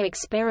or by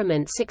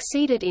experiment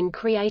succeeded in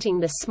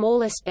creating the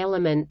smallest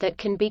element that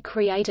can be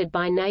created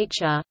by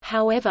nature.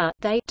 However,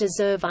 they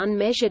deserve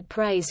unmeasured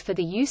praise for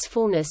the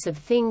usefulness of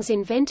things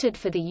invented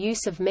for the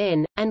use of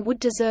men, and would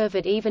deserve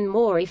it even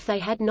more if they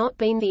had not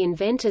been the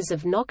inventors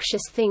of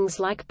noxious things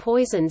like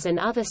poisons and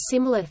other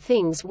similar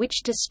things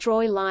which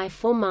destroy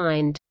life or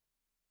mind.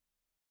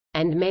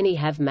 And many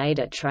have made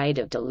a trade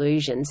of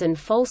delusions and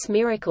false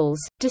miracles,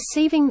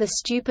 deceiving the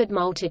stupid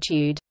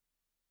multitude."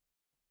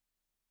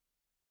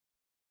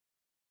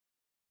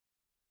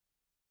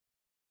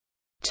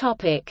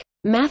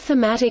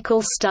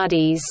 Mathematical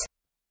studies.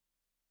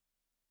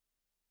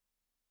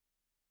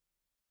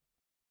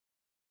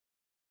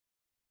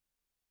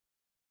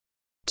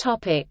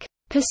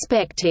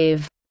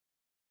 Perspective.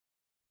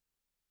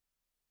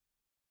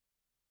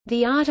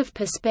 The art of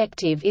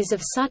perspective is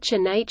of such a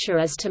nature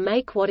as to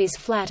make what is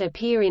flat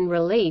appear in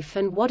relief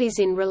and what is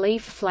in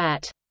relief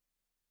flat.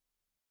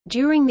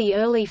 During the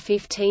early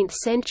 15th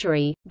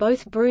century,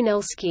 both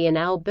Brunelleschi and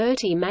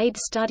Alberti made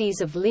studies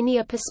of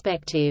linear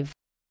perspective.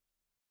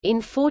 In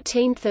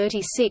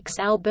 1436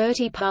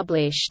 Alberti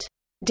published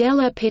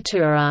Della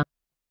Pittura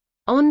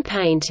on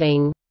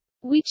painting,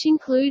 which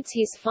includes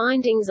his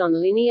findings on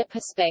linear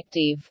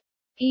perspective.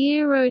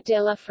 Piero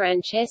della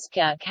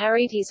Francesca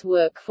carried his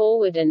work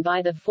forward, and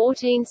by the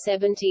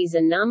 1470s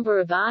a number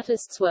of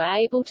artists were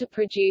able to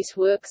produce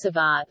works of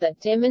art that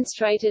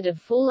demonstrated a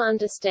full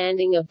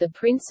understanding of the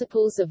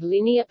principles of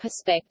linear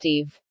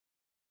perspective.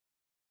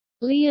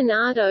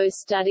 Leonardo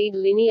studied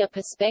linear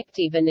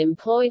perspective and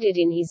employed it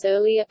in his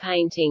earlier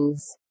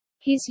paintings.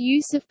 His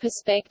use of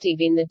perspective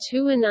in the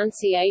two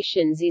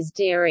Annunciations is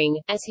daring,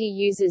 as he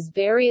uses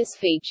various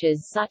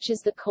features such as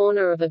the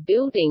corner of a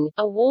building,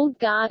 a walled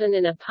garden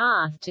and a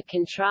path to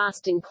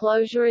contrast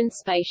enclosure and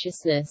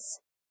spaciousness.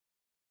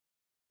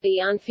 The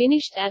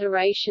unfinished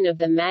Adoration of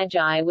the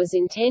Magi was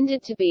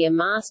intended to be a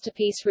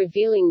masterpiece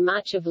revealing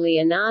much of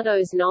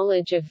Leonardo's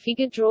knowledge of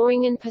figure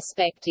drawing and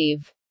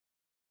perspective.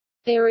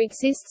 There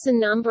exists a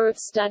number of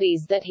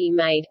studies that he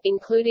made,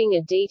 including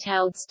a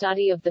detailed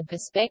study of the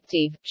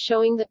perspective,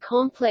 showing the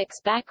complex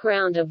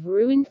background of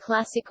ruined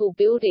classical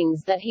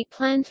buildings that he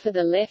planned for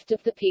the left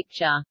of the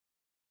picture.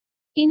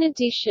 In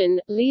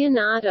addition,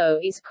 Leonardo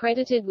is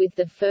credited with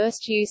the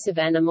first use of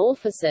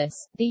anamorphosis,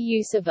 the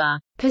use of a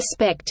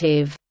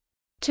perspective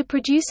to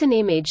produce an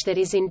image that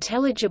is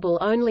intelligible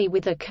only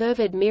with a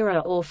curved mirror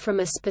or from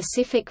a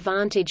specific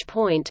vantage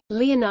point.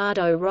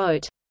 Leonardo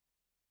wrote,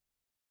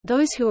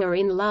 "Those who are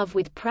in love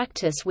with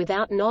practice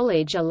without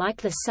knowledge are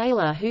like the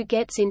sailor who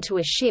gets into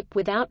a ship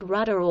without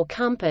rudder or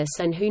compass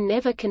and who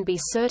never can be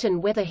certain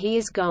whether he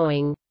is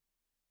going.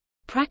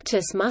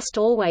 Practice must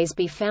always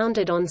be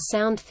founded on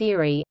sound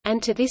theory,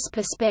 and to this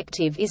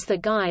perspective is the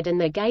guide and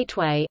the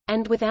gateway,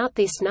 and without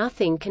this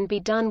nothing can be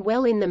done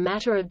well in the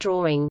matter of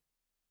drawing."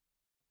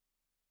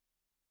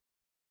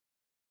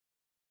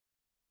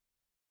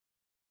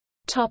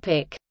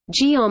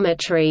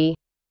 Geometry.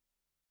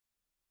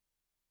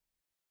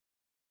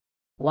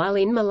 While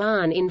in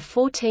Milan in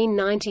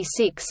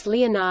 1496,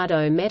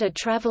 Leonardo met a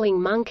traveling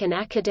monk and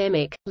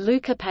academic,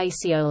 Luca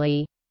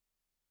Pacioli.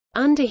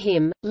 Under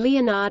him,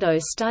 Leonardo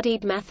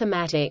studied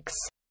mathematics.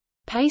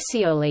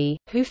 Pacioli,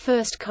 who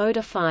first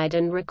codified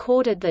and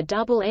recorded the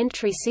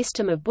double-entry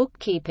system of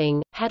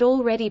bookkeeping, had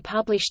already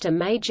published a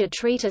major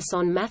treatise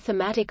on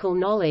mathematical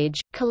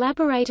knowledge,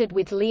 collaborated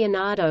with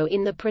Leonardo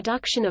in the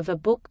production of a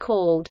book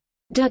called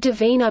De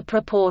Divina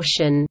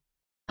Proportion,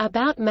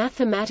 about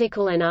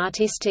mathematical and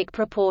artistic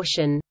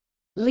proportion.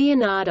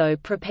 Leonardo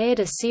prepared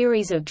a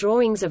series of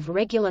drawings of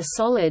regular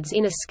solids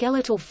in a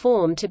skeletal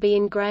form to be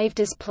engraved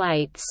as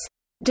plates.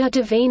 De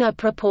Divina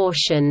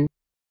Proportion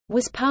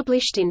was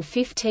published in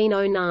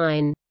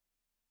 1509.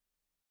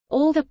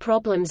 All the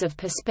problems of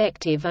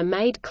perspective are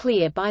made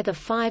clear by the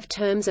 5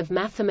 terms of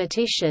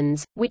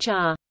mathematicians, which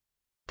are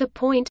the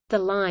point, the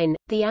line,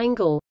 the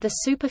angle, the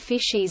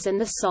superficies and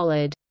the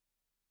solid.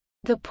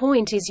 The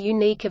point is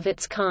unique of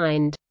its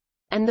kind.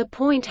 And the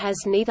point has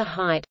neither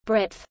height,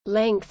 breadth,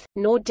 length,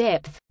 nor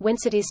depth,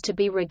 whence it is to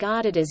be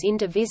regarded as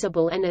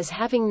indivisible and as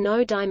having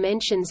no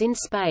dimensions in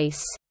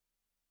space.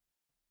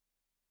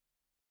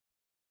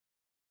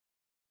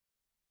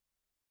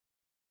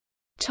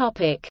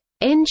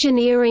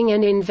 Engineering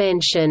and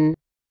invention.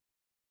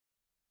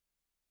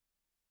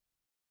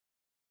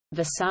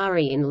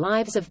 Vasari in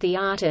Lives of the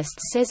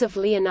Artists says of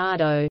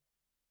Leonardo,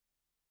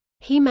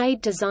 "He made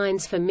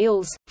designs for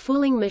mills,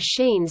 fulling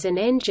machines and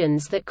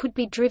engines that could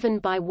be driven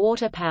by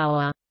water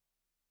power.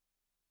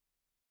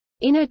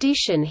 In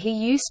addition, he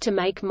used to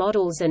make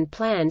models and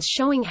plans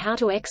showing how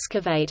to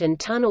excavate and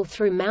tunnel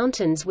through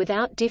mountains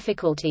without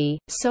difficulty,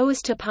 so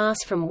as to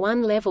pass from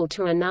one level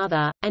to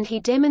another, and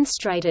he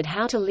demonstrated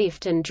how to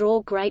lift and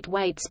draw great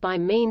weights by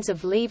means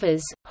of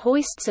levers,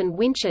 hoists and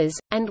winches,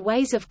 and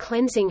ways of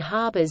cleansing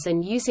harbors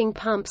and using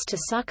pumps to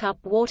suck up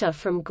water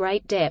from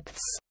great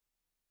depths."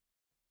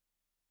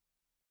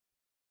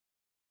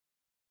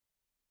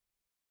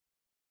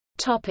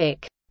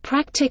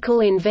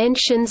 Practical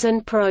inventions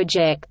and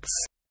projects.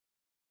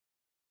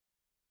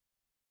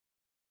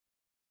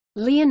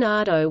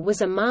 Leonardo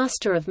was a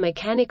master of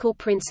mechanical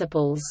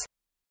principles.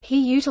 He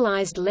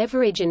utilized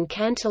leverage and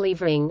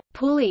cantilevering,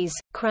 pulleys,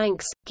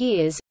 cranks,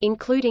 gears,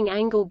 including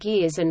angle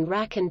gears and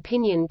rack and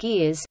pinion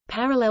gears,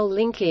 parallel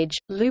linkage,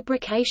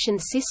 lubrication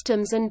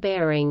systems and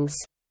bearings.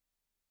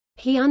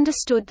 He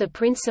understood the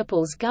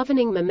principles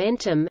governing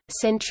momentum,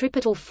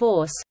 centripetal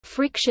force,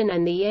 friction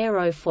and the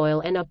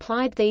aerofoil and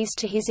applied these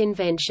to his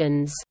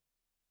inventions.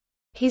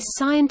 His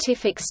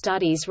scientific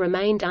studies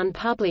remained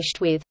unpublished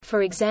with,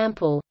 for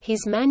example,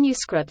 his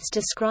manuscripts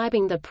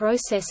describing the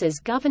processes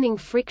governing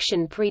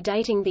friction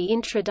predating the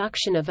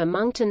introduction of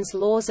Amundsen's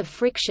laws of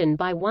friction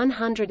by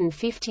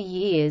 150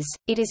 years.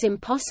 It is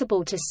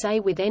impossible to say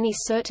with any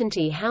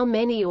certainty how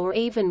many or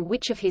even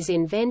which of his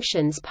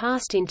inventions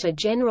passed into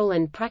general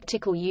and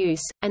practical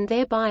use, and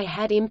thereby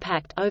had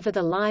impact over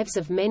the lives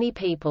of many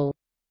people.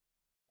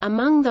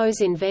 Among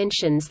those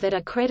inventions that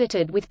are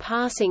credited with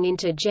passing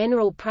into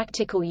general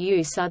practical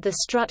use are the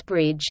strut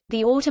bridge,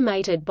 the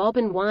automated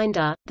bobbin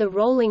winder, the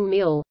rolling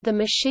mill, the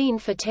machine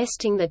for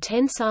testing the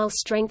tensile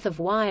strength of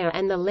wire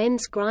and the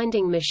lens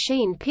grinding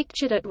machine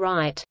pictured at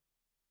right.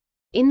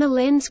 In the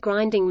lens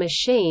grinding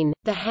machine,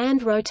 the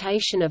hand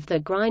rotation of the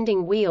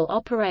grinding wheel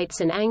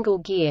operates an angle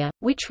gear,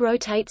 which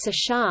rotates a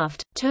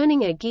shaft,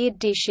 turning a geared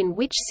dish in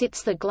which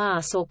sits the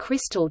glass or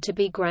crystal to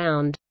be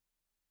ground.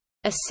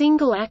 A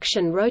single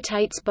action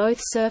rotates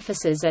both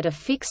surfaces at a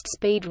fixed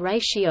speed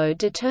ratio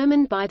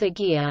determined by the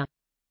gear.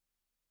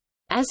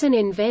 As an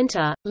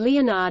inventor,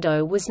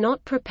 Leonardo was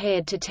not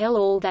prepared to tell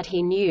all that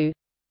he knew.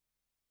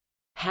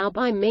 how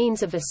by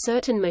means of a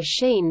certain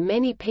machine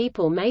many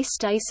people may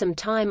stay some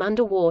time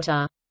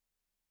underwater.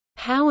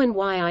 How and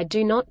why I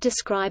do not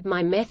describe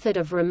my method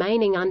of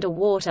remaining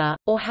underwater,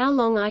 or how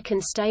long I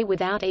can stay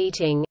without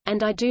eating,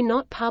 and I do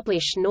not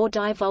publish nor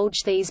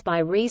divulge these by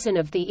reason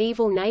of the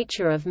evil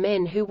nature of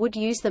men who would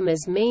use them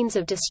as means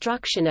of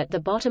destruction at the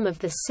bottom of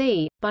the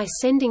sea, by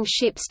sending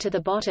ships to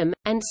the bottom,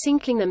 and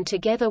sinking them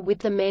together with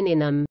the men in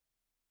them.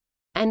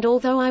 And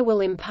although I will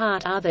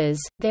impart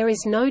others, there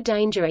is no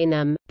danger in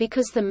them,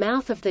 because the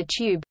mouth of the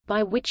tube,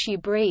 by which you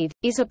breathe,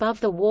 is above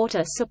the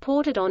water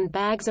supported on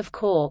bags of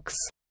corks.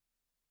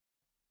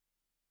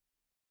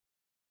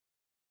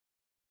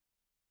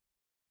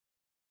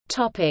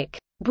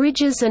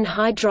 Bridges and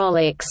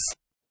hydraulics.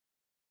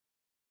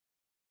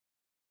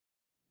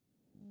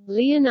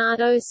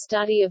 Leonardo's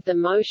study of the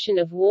motion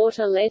of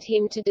water led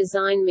him to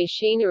design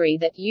machinery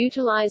that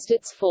utilized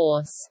its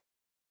force.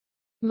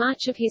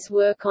 Much of his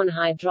work on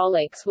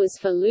hydraulics was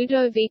for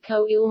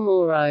Ludovico il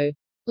Moro.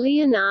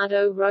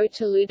 Leonardo wrote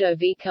to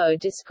Ludovico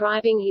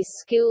describing his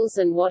skills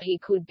and what he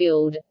could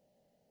build.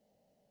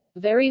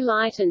 Very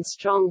light and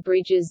strong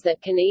bridges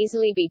that can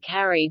easily be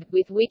carried,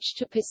 with which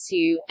to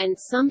pursue, and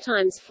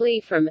sometimes flee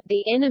from,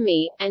 the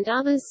enemy, and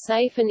others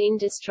safe and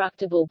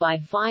indestructible by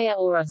fire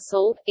or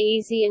assault,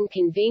 easy and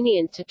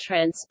convenient to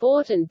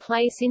transport and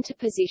place into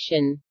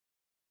position.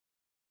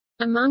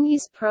 Among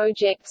his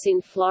projects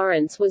in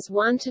Florence was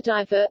one to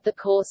divert the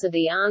course of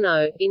the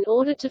Arno, in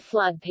order to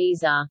flood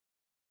Pisa.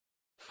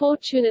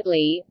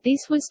 Fortunately,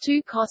 this was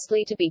too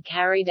costly to be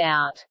carried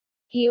out.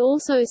 He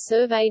also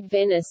surveyed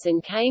Venice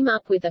and came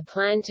up with a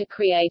plan to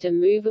create a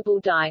movable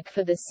dike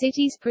for the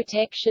city's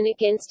protection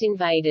against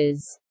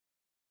invaders.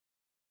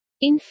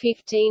 In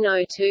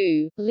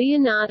 1502,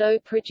 Leonardo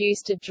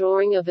produced a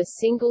drawing of a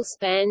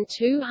single-span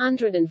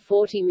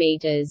 240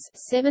 meters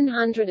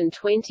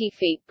 (720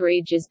 feet)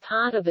 bridge as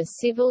part of a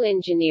civil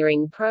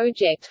engineering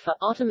project for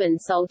Ottoman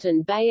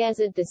Sultan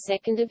Bayezid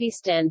II of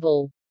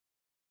Istanbul.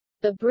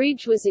 The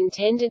bridge was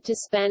intended to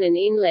span an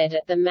inlet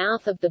at the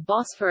mouth of the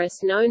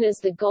Bosphorus known as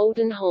the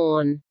Golden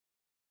Horn.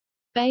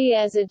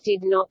 Bayezid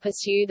did not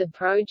pursue the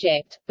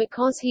project,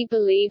 because he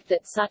believed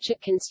that such a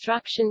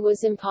construction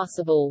was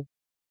impossible.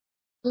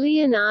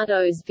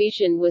 Leonardo's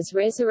vision was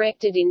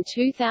resurrected in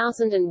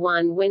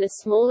 2001 when a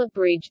smaller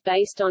bridge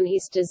based on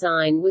his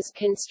design was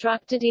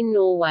constructed in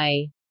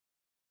Norway.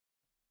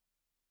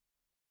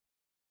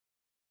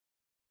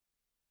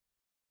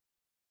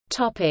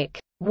 Topic: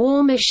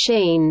 War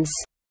machines.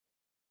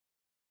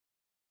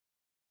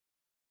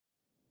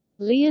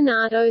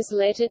 Leonardo's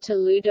letter to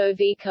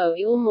Ludovico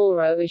il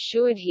Moro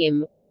assured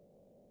him,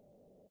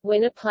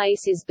 "When a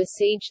place is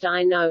besieged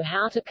I know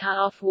how to cut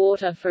off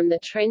water from the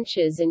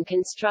trenches and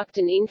construct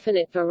an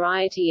infinite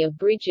variety of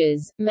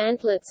bridges,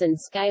 mantlets and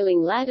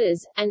scaling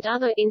ladders, and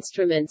other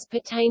instruments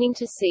pertaining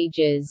to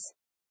sieges.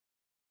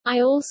 I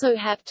also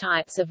have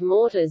types of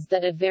mortars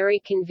that are very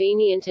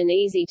convenient and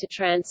easy to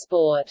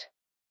transport.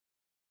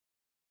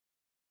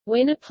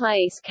 When a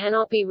place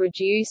cannot be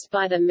reduced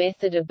by the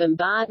method of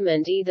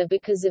bombardment either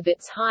because of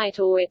its height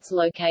or its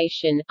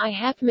location, I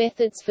have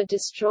methods for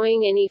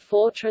destroying any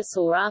fortress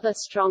or other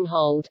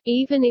stronghold,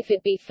 even if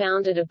it be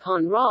founded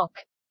upon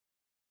rock.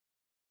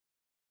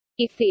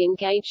 If the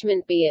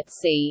engagement be at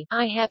sea,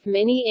 I have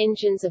many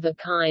engines of a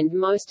kind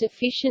most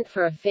efficient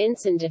for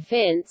offense and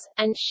defense,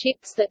 and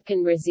ships that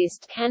can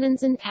resist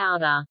cannons and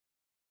powder."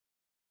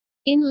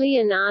 In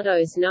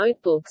Leonardo's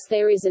notebooks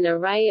there is an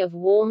array of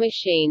war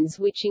machines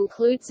which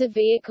includes a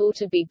vehicle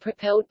to be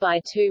propelled by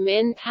two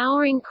men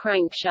powering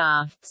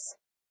crankshafts.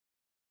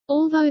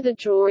 Although the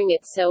drawing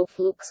itself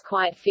looks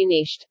quite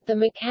finished, the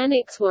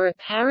mechanics were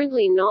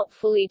apparently not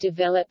fully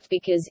developed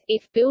because,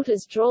 if built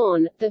as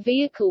drawn, the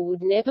vehicle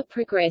would never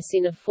progress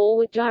in a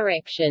forward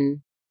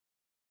direction.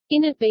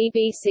 In a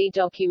BBC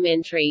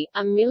documentary,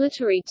 a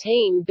military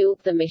team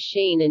built the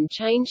machine and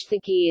changed the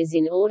gears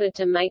in order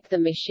to make the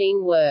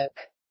machine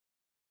work.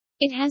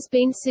 It has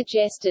been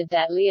suggested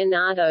that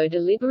Leonardo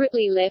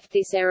deliberately left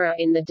this error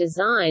in the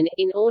design,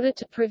 in order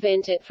to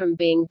prevent it from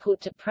being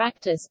put to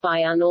practice by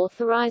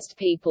unauthorized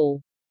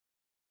people.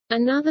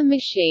 Another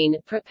machine,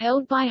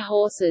 propelled by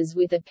horses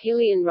with a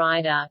pillion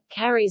rider,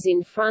 carries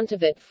in front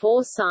of it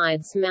four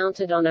sides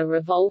mounted on a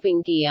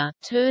revolving gear,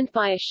 turned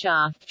by a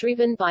shaft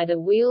driven by the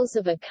wheels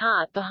of a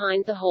cart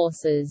behind the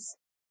horses.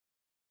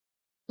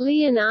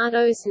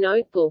 Leonardo's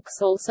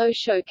notebooks also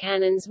show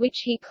cannons which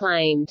he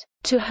claimed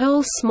to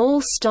hurl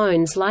small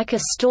stones like a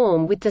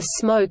storm with the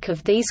smoke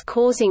of these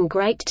causing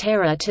great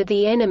terror to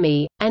the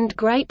enemy, and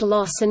great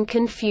loss and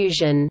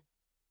confusion.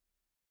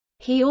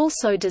 He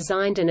also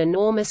designed an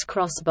enormous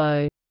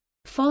crossbow.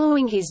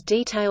 Following his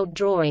detailed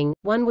drawing,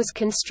 one was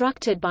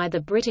constructed by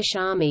the British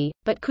Army,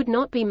 but could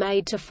not be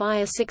made to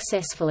fire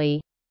successfully.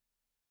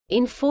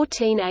 In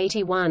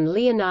 1481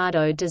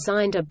 Leonardo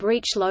designed a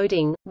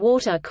breech-loading,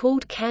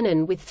 water-cooled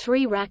cannon with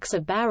 3 racks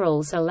of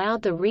barrels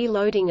allowed the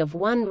reloading of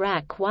one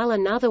rack while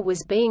another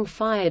was being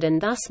fired and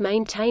thus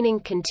maintaining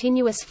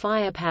continuous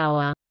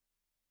firepower.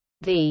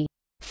 The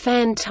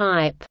fan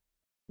type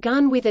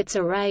gun with its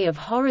array of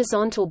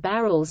horizontal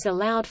barrels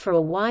allowed for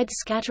a wide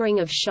scattering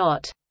of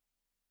shot.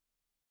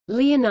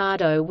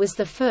 Leonardo was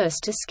the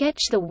first to sketch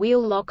the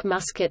wheel-lock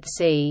musket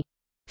c.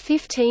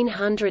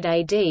 1500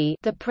 AD,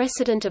 the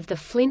precedent of the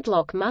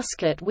flintlock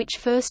musket which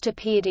first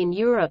appeared in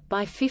Europe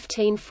by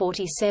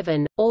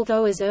 1547,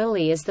 although as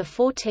early as the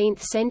 14th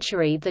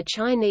century the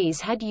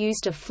Chinese had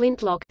used a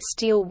flintlock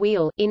steel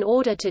wheel in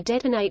order to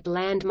detonate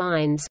land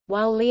mines.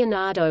 While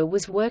Leonardo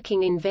was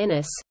working in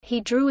Venice, he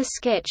drew a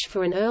sketch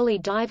for an early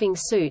diving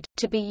suit,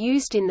 to be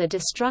used in the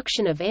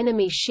destruction of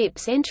enemy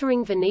ships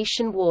entering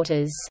Venetian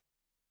waters.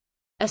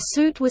 A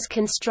suit was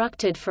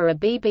constructed for a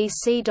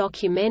BBC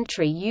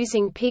documentary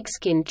using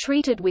pigskin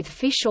treated with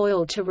fish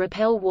oil to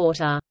repel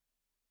water.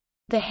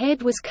 The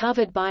head was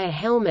covered by a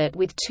helmet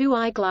with two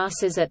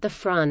eyeglasses at the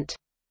front.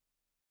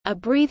 A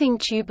breathing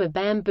tube of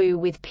bamboo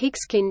with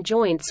pigskin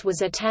joints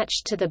was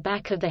attached to the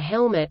back of the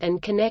helmet and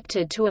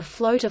connected to a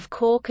float of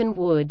cork and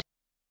wood.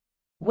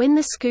 When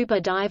the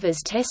scuba divers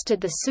tested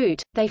the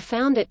suit, they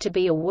found it to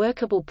be a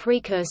workable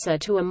precursor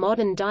to a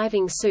modern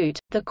diving suit,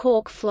 the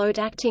cork float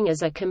acting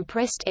as a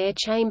compressed air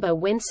chamber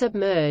when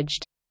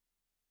submerged.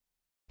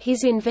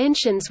 His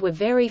inventions were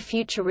very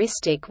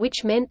futuristic,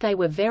 which meant they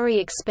were very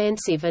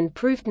expensive and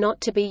proved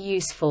not to be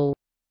useful.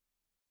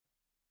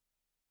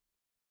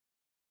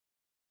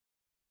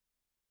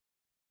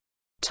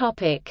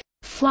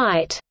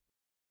 Flight.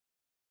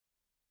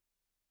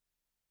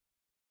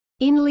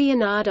 In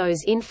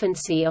Leonardo's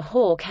infancy a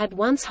hawk had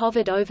once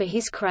hovered over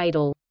his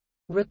cradle.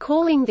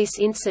 Recalling this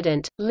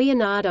incident,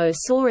 Leonardo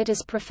saw it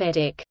as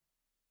prophetic.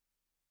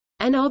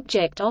 An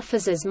object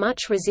offers as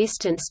much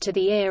resistance to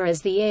the air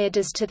as the air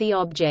does to the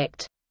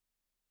object.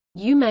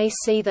 You may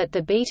see that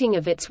the beating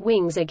of its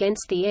wings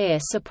against the air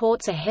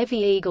supports a heavy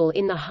eagle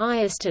in the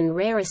highest and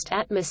rarest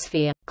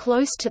atmosphere,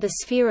 close to the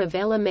sphere of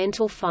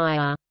elemental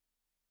fire.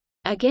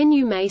 Again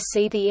you may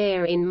see the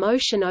air in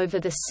motion over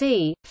the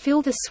sea,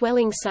 fill the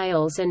swelling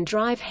sails and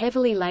drive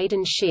heavily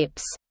laden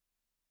ships.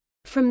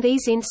 From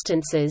these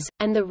instances,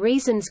 and the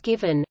reasons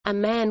given, a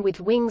man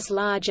with wings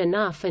large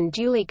enough and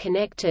duly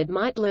connected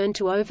might learn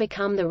to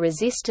overcome the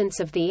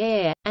resistance of the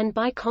air, and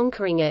by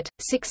conquering it,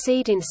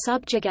 succeed in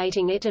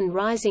subjugating it and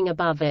rising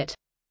above it.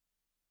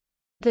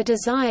 The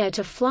desire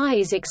to fly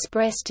is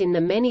expressed in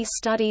the many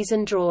studies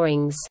and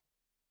drawings.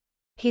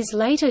 His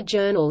later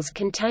journals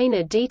contain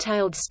a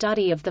detailed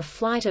study of the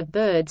flight of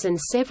birds and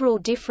several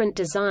different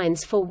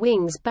designs for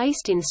wings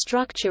based in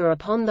structure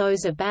upon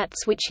those of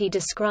bats, which he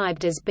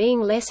described as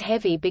being less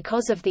heavy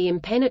because of the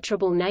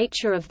impenetrable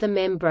nature of the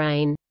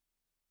membrane.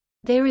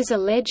 There is a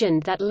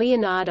legend that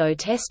Leonardo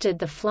tested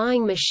the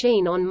flying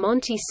machine on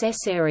Monte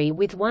Cesare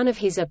with one of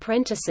his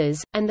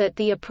apprentices, and that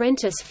the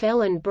apprentice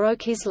fell and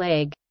broke his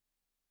leg.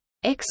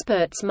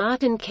 Experts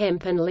Martin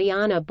Kemp and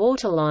Liana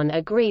Bortolon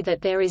agree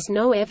that there is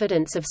no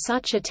evidence of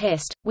such a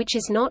test, which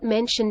is not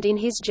mentioned in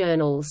his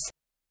journals.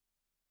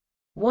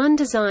 One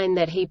design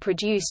that he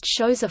produced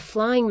shows a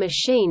flying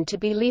machine to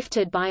be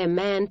lifted by a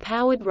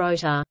man-powered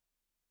rotor.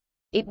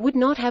 It would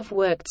not have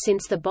worked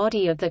since the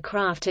body of the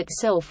craft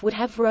itself would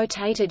have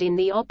rotated in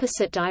the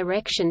opposite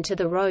direction to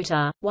the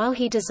rotor. While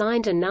he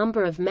designed a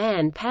number of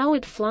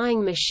man-powered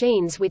flying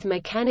machines with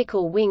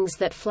mechanical wings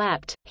that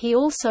flapped, he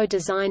also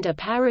designed a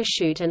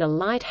parachute and a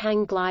light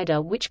hang glider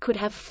which could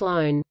have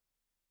flown.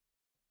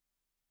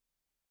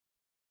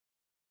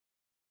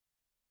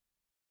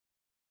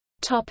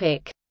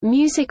 Topic: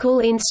 Musical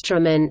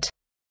instrument.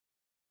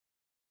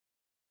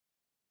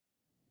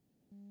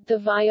 The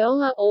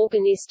viola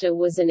organista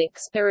was an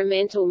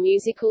experimental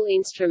musical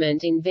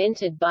instrument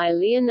invented by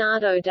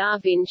Leonardo da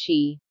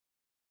Vinci.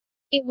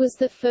 It was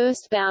the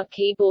first bowed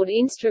keyboard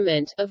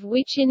instrument, of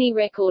which any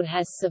record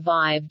has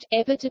survived,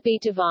 ever to be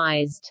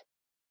devised.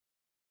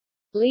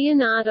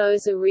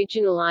 Leonardo's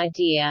original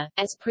idea,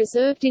 as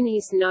preserved in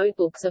his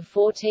notebooks of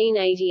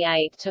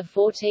 1488 to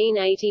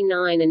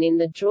 1489 and in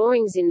the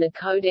drawings in the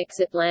Codex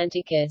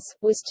Atlanticus,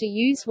 was to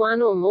use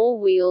one or more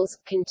wheels,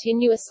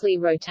 continuously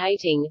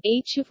rotating,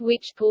 each of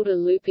which pulled a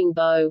looping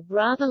bow,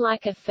 rather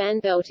like a fan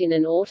belt in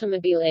an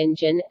automobile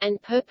engine,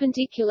 and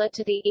perpendicular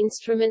to the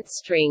instrument's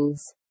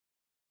strings.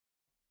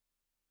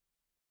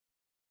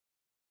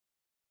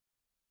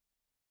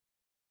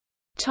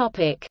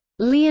 Topic: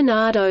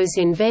 Leonardo's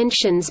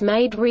inventions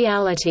made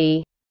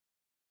reality.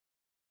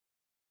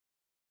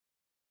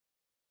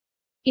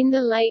 In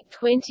the late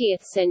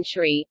 20th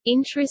century,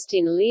 interest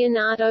in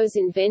Leonardo's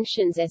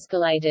inventions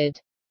escalated.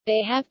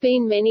 There have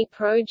been many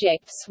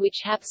projects which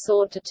have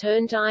sought to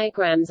turn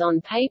diagrams on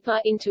paper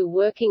into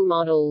working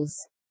models.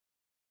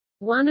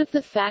 One of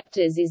the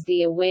factors is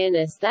the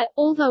awareness that,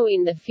 although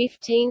in the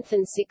 15th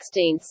and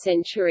 16th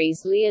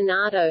centuries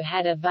Leonardo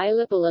had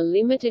available a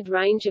limited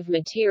range of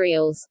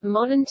materials,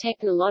 modern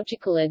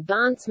technological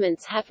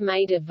advancements have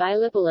made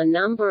available a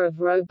number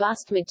of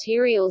robust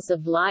materials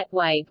of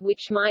lightweight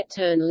which might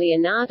turn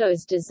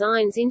Leonardo's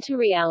designs into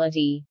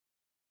reality.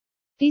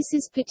 This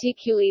is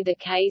particularly the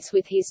case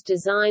with his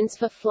designs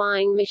for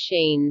flying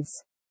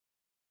machines.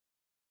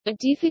 A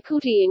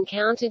difficulty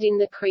encountered in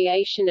the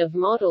creation of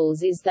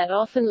models is that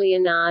often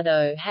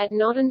Leonardo had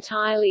not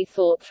entirely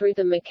thought through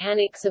the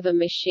mechanics of a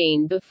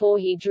machine before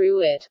he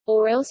drew it,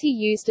 or else he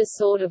used a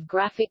sort of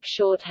graphic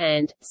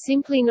shorthand,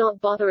 simply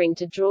not bothering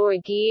to draw a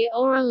gear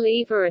or a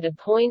lever at a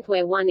point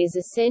where one is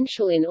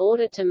essential in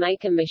order to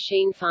make a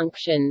machine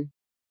function.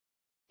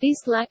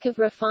 This lack of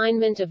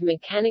refinement of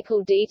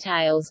mechanical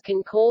details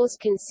can cause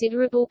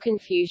considerable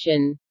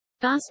confusion.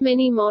 Thus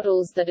many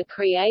models that are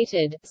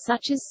created,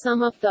 such as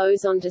some of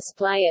those on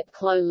display at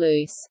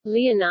Clos,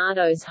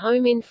 Leonardo's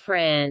home in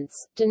France,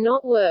 do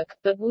not work,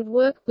 but would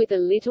work, with a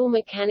little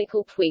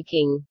mechanical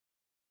tweaking.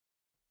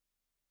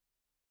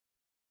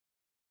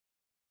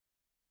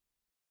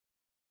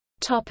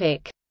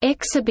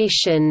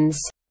 Exhibitions.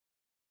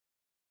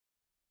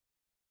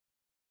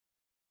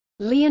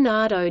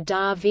 Leonardo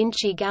da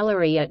Vinci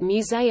Gallery at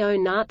Museo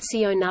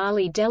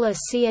Nazionale della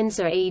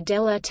Scienza e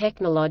della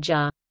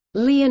Tecnologia,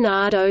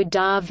 Leonardo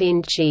da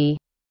Vinci,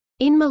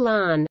 in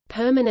Milan,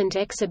 permanent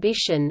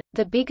exhibition,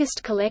 the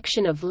biggest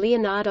collection of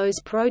Leonardo's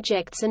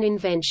projects and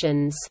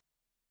inventions.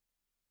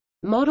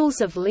 Models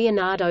of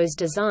Leonardo's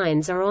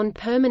designs are on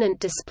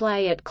permanent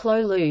display at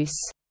Clos.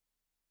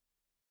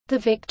 The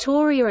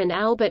Victoria and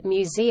Albert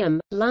Museum,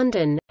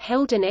 London,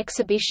 held an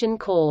exhibition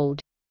called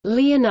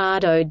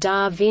Leonardo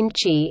da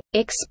Vinci –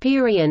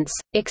 Experience,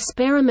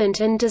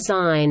 Experiment and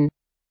Design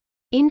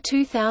in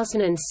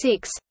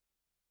 2006.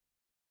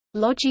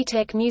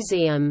 Logitech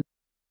Museum.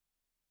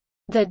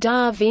 The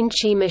Da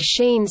Vinci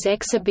Machines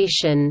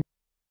exhibition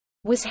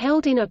was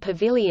held in a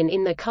pavilion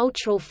in the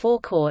Cultural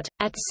Forecourt,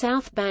 at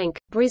South Bank,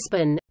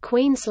 Brisbane,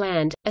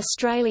 Queensland,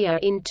 Australia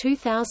in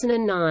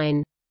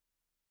 2009.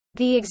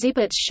 The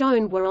exhibits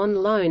shown were on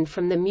loan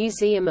from the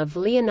Museum of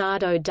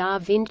Leonardo da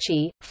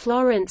Vinci,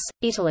 Florence,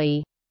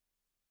 Italy.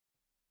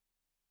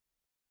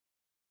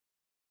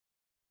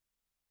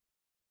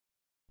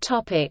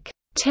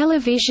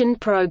 Television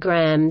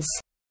programs.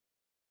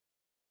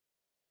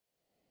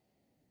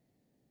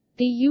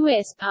 The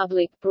U.S.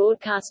 Public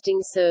Broadcasting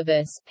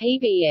Service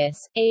 (PBS)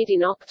 aired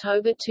in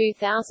October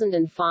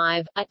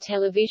 2005, a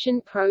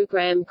television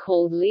program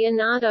called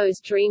Leonardo's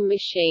Dream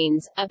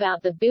Machines,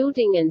 about the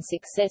building and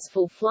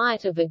successful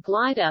flight of a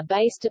glider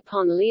based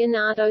upon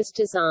Leonardo's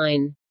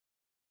design.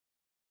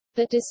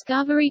 The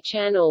Discovery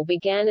Channel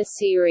began a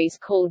series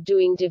called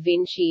Doing Da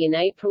Vinci in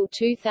April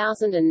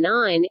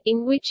 2009,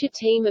 in which a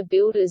team of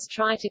builders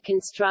try to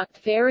construct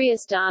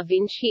various Da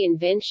Vinci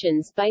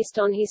inventions based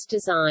on his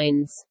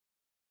designs.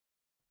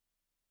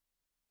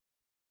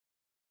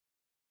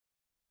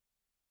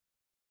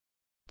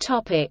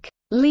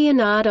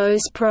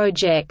 Leonardo's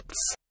projects.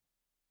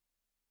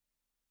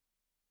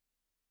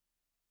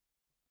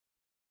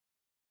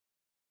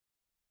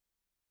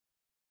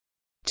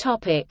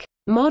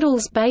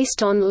 Models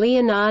based on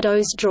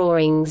Leonardo's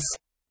drawings.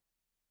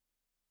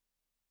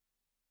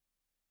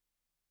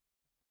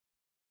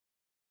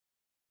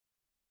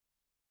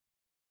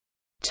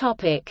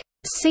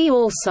 See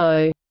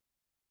also: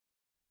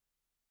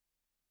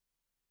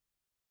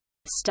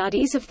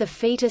 Studies of the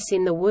fetus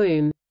in the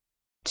womb,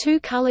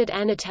 two-colored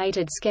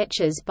annotated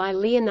sketches by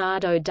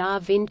Leonardo da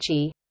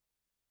Vinci,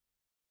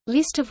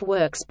 List of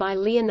works by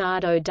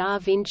Leonardo da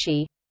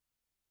Vinci,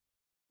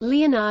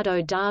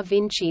 Leonardo da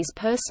Vinci's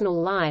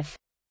personal life.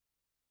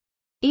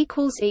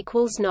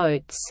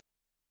 Notes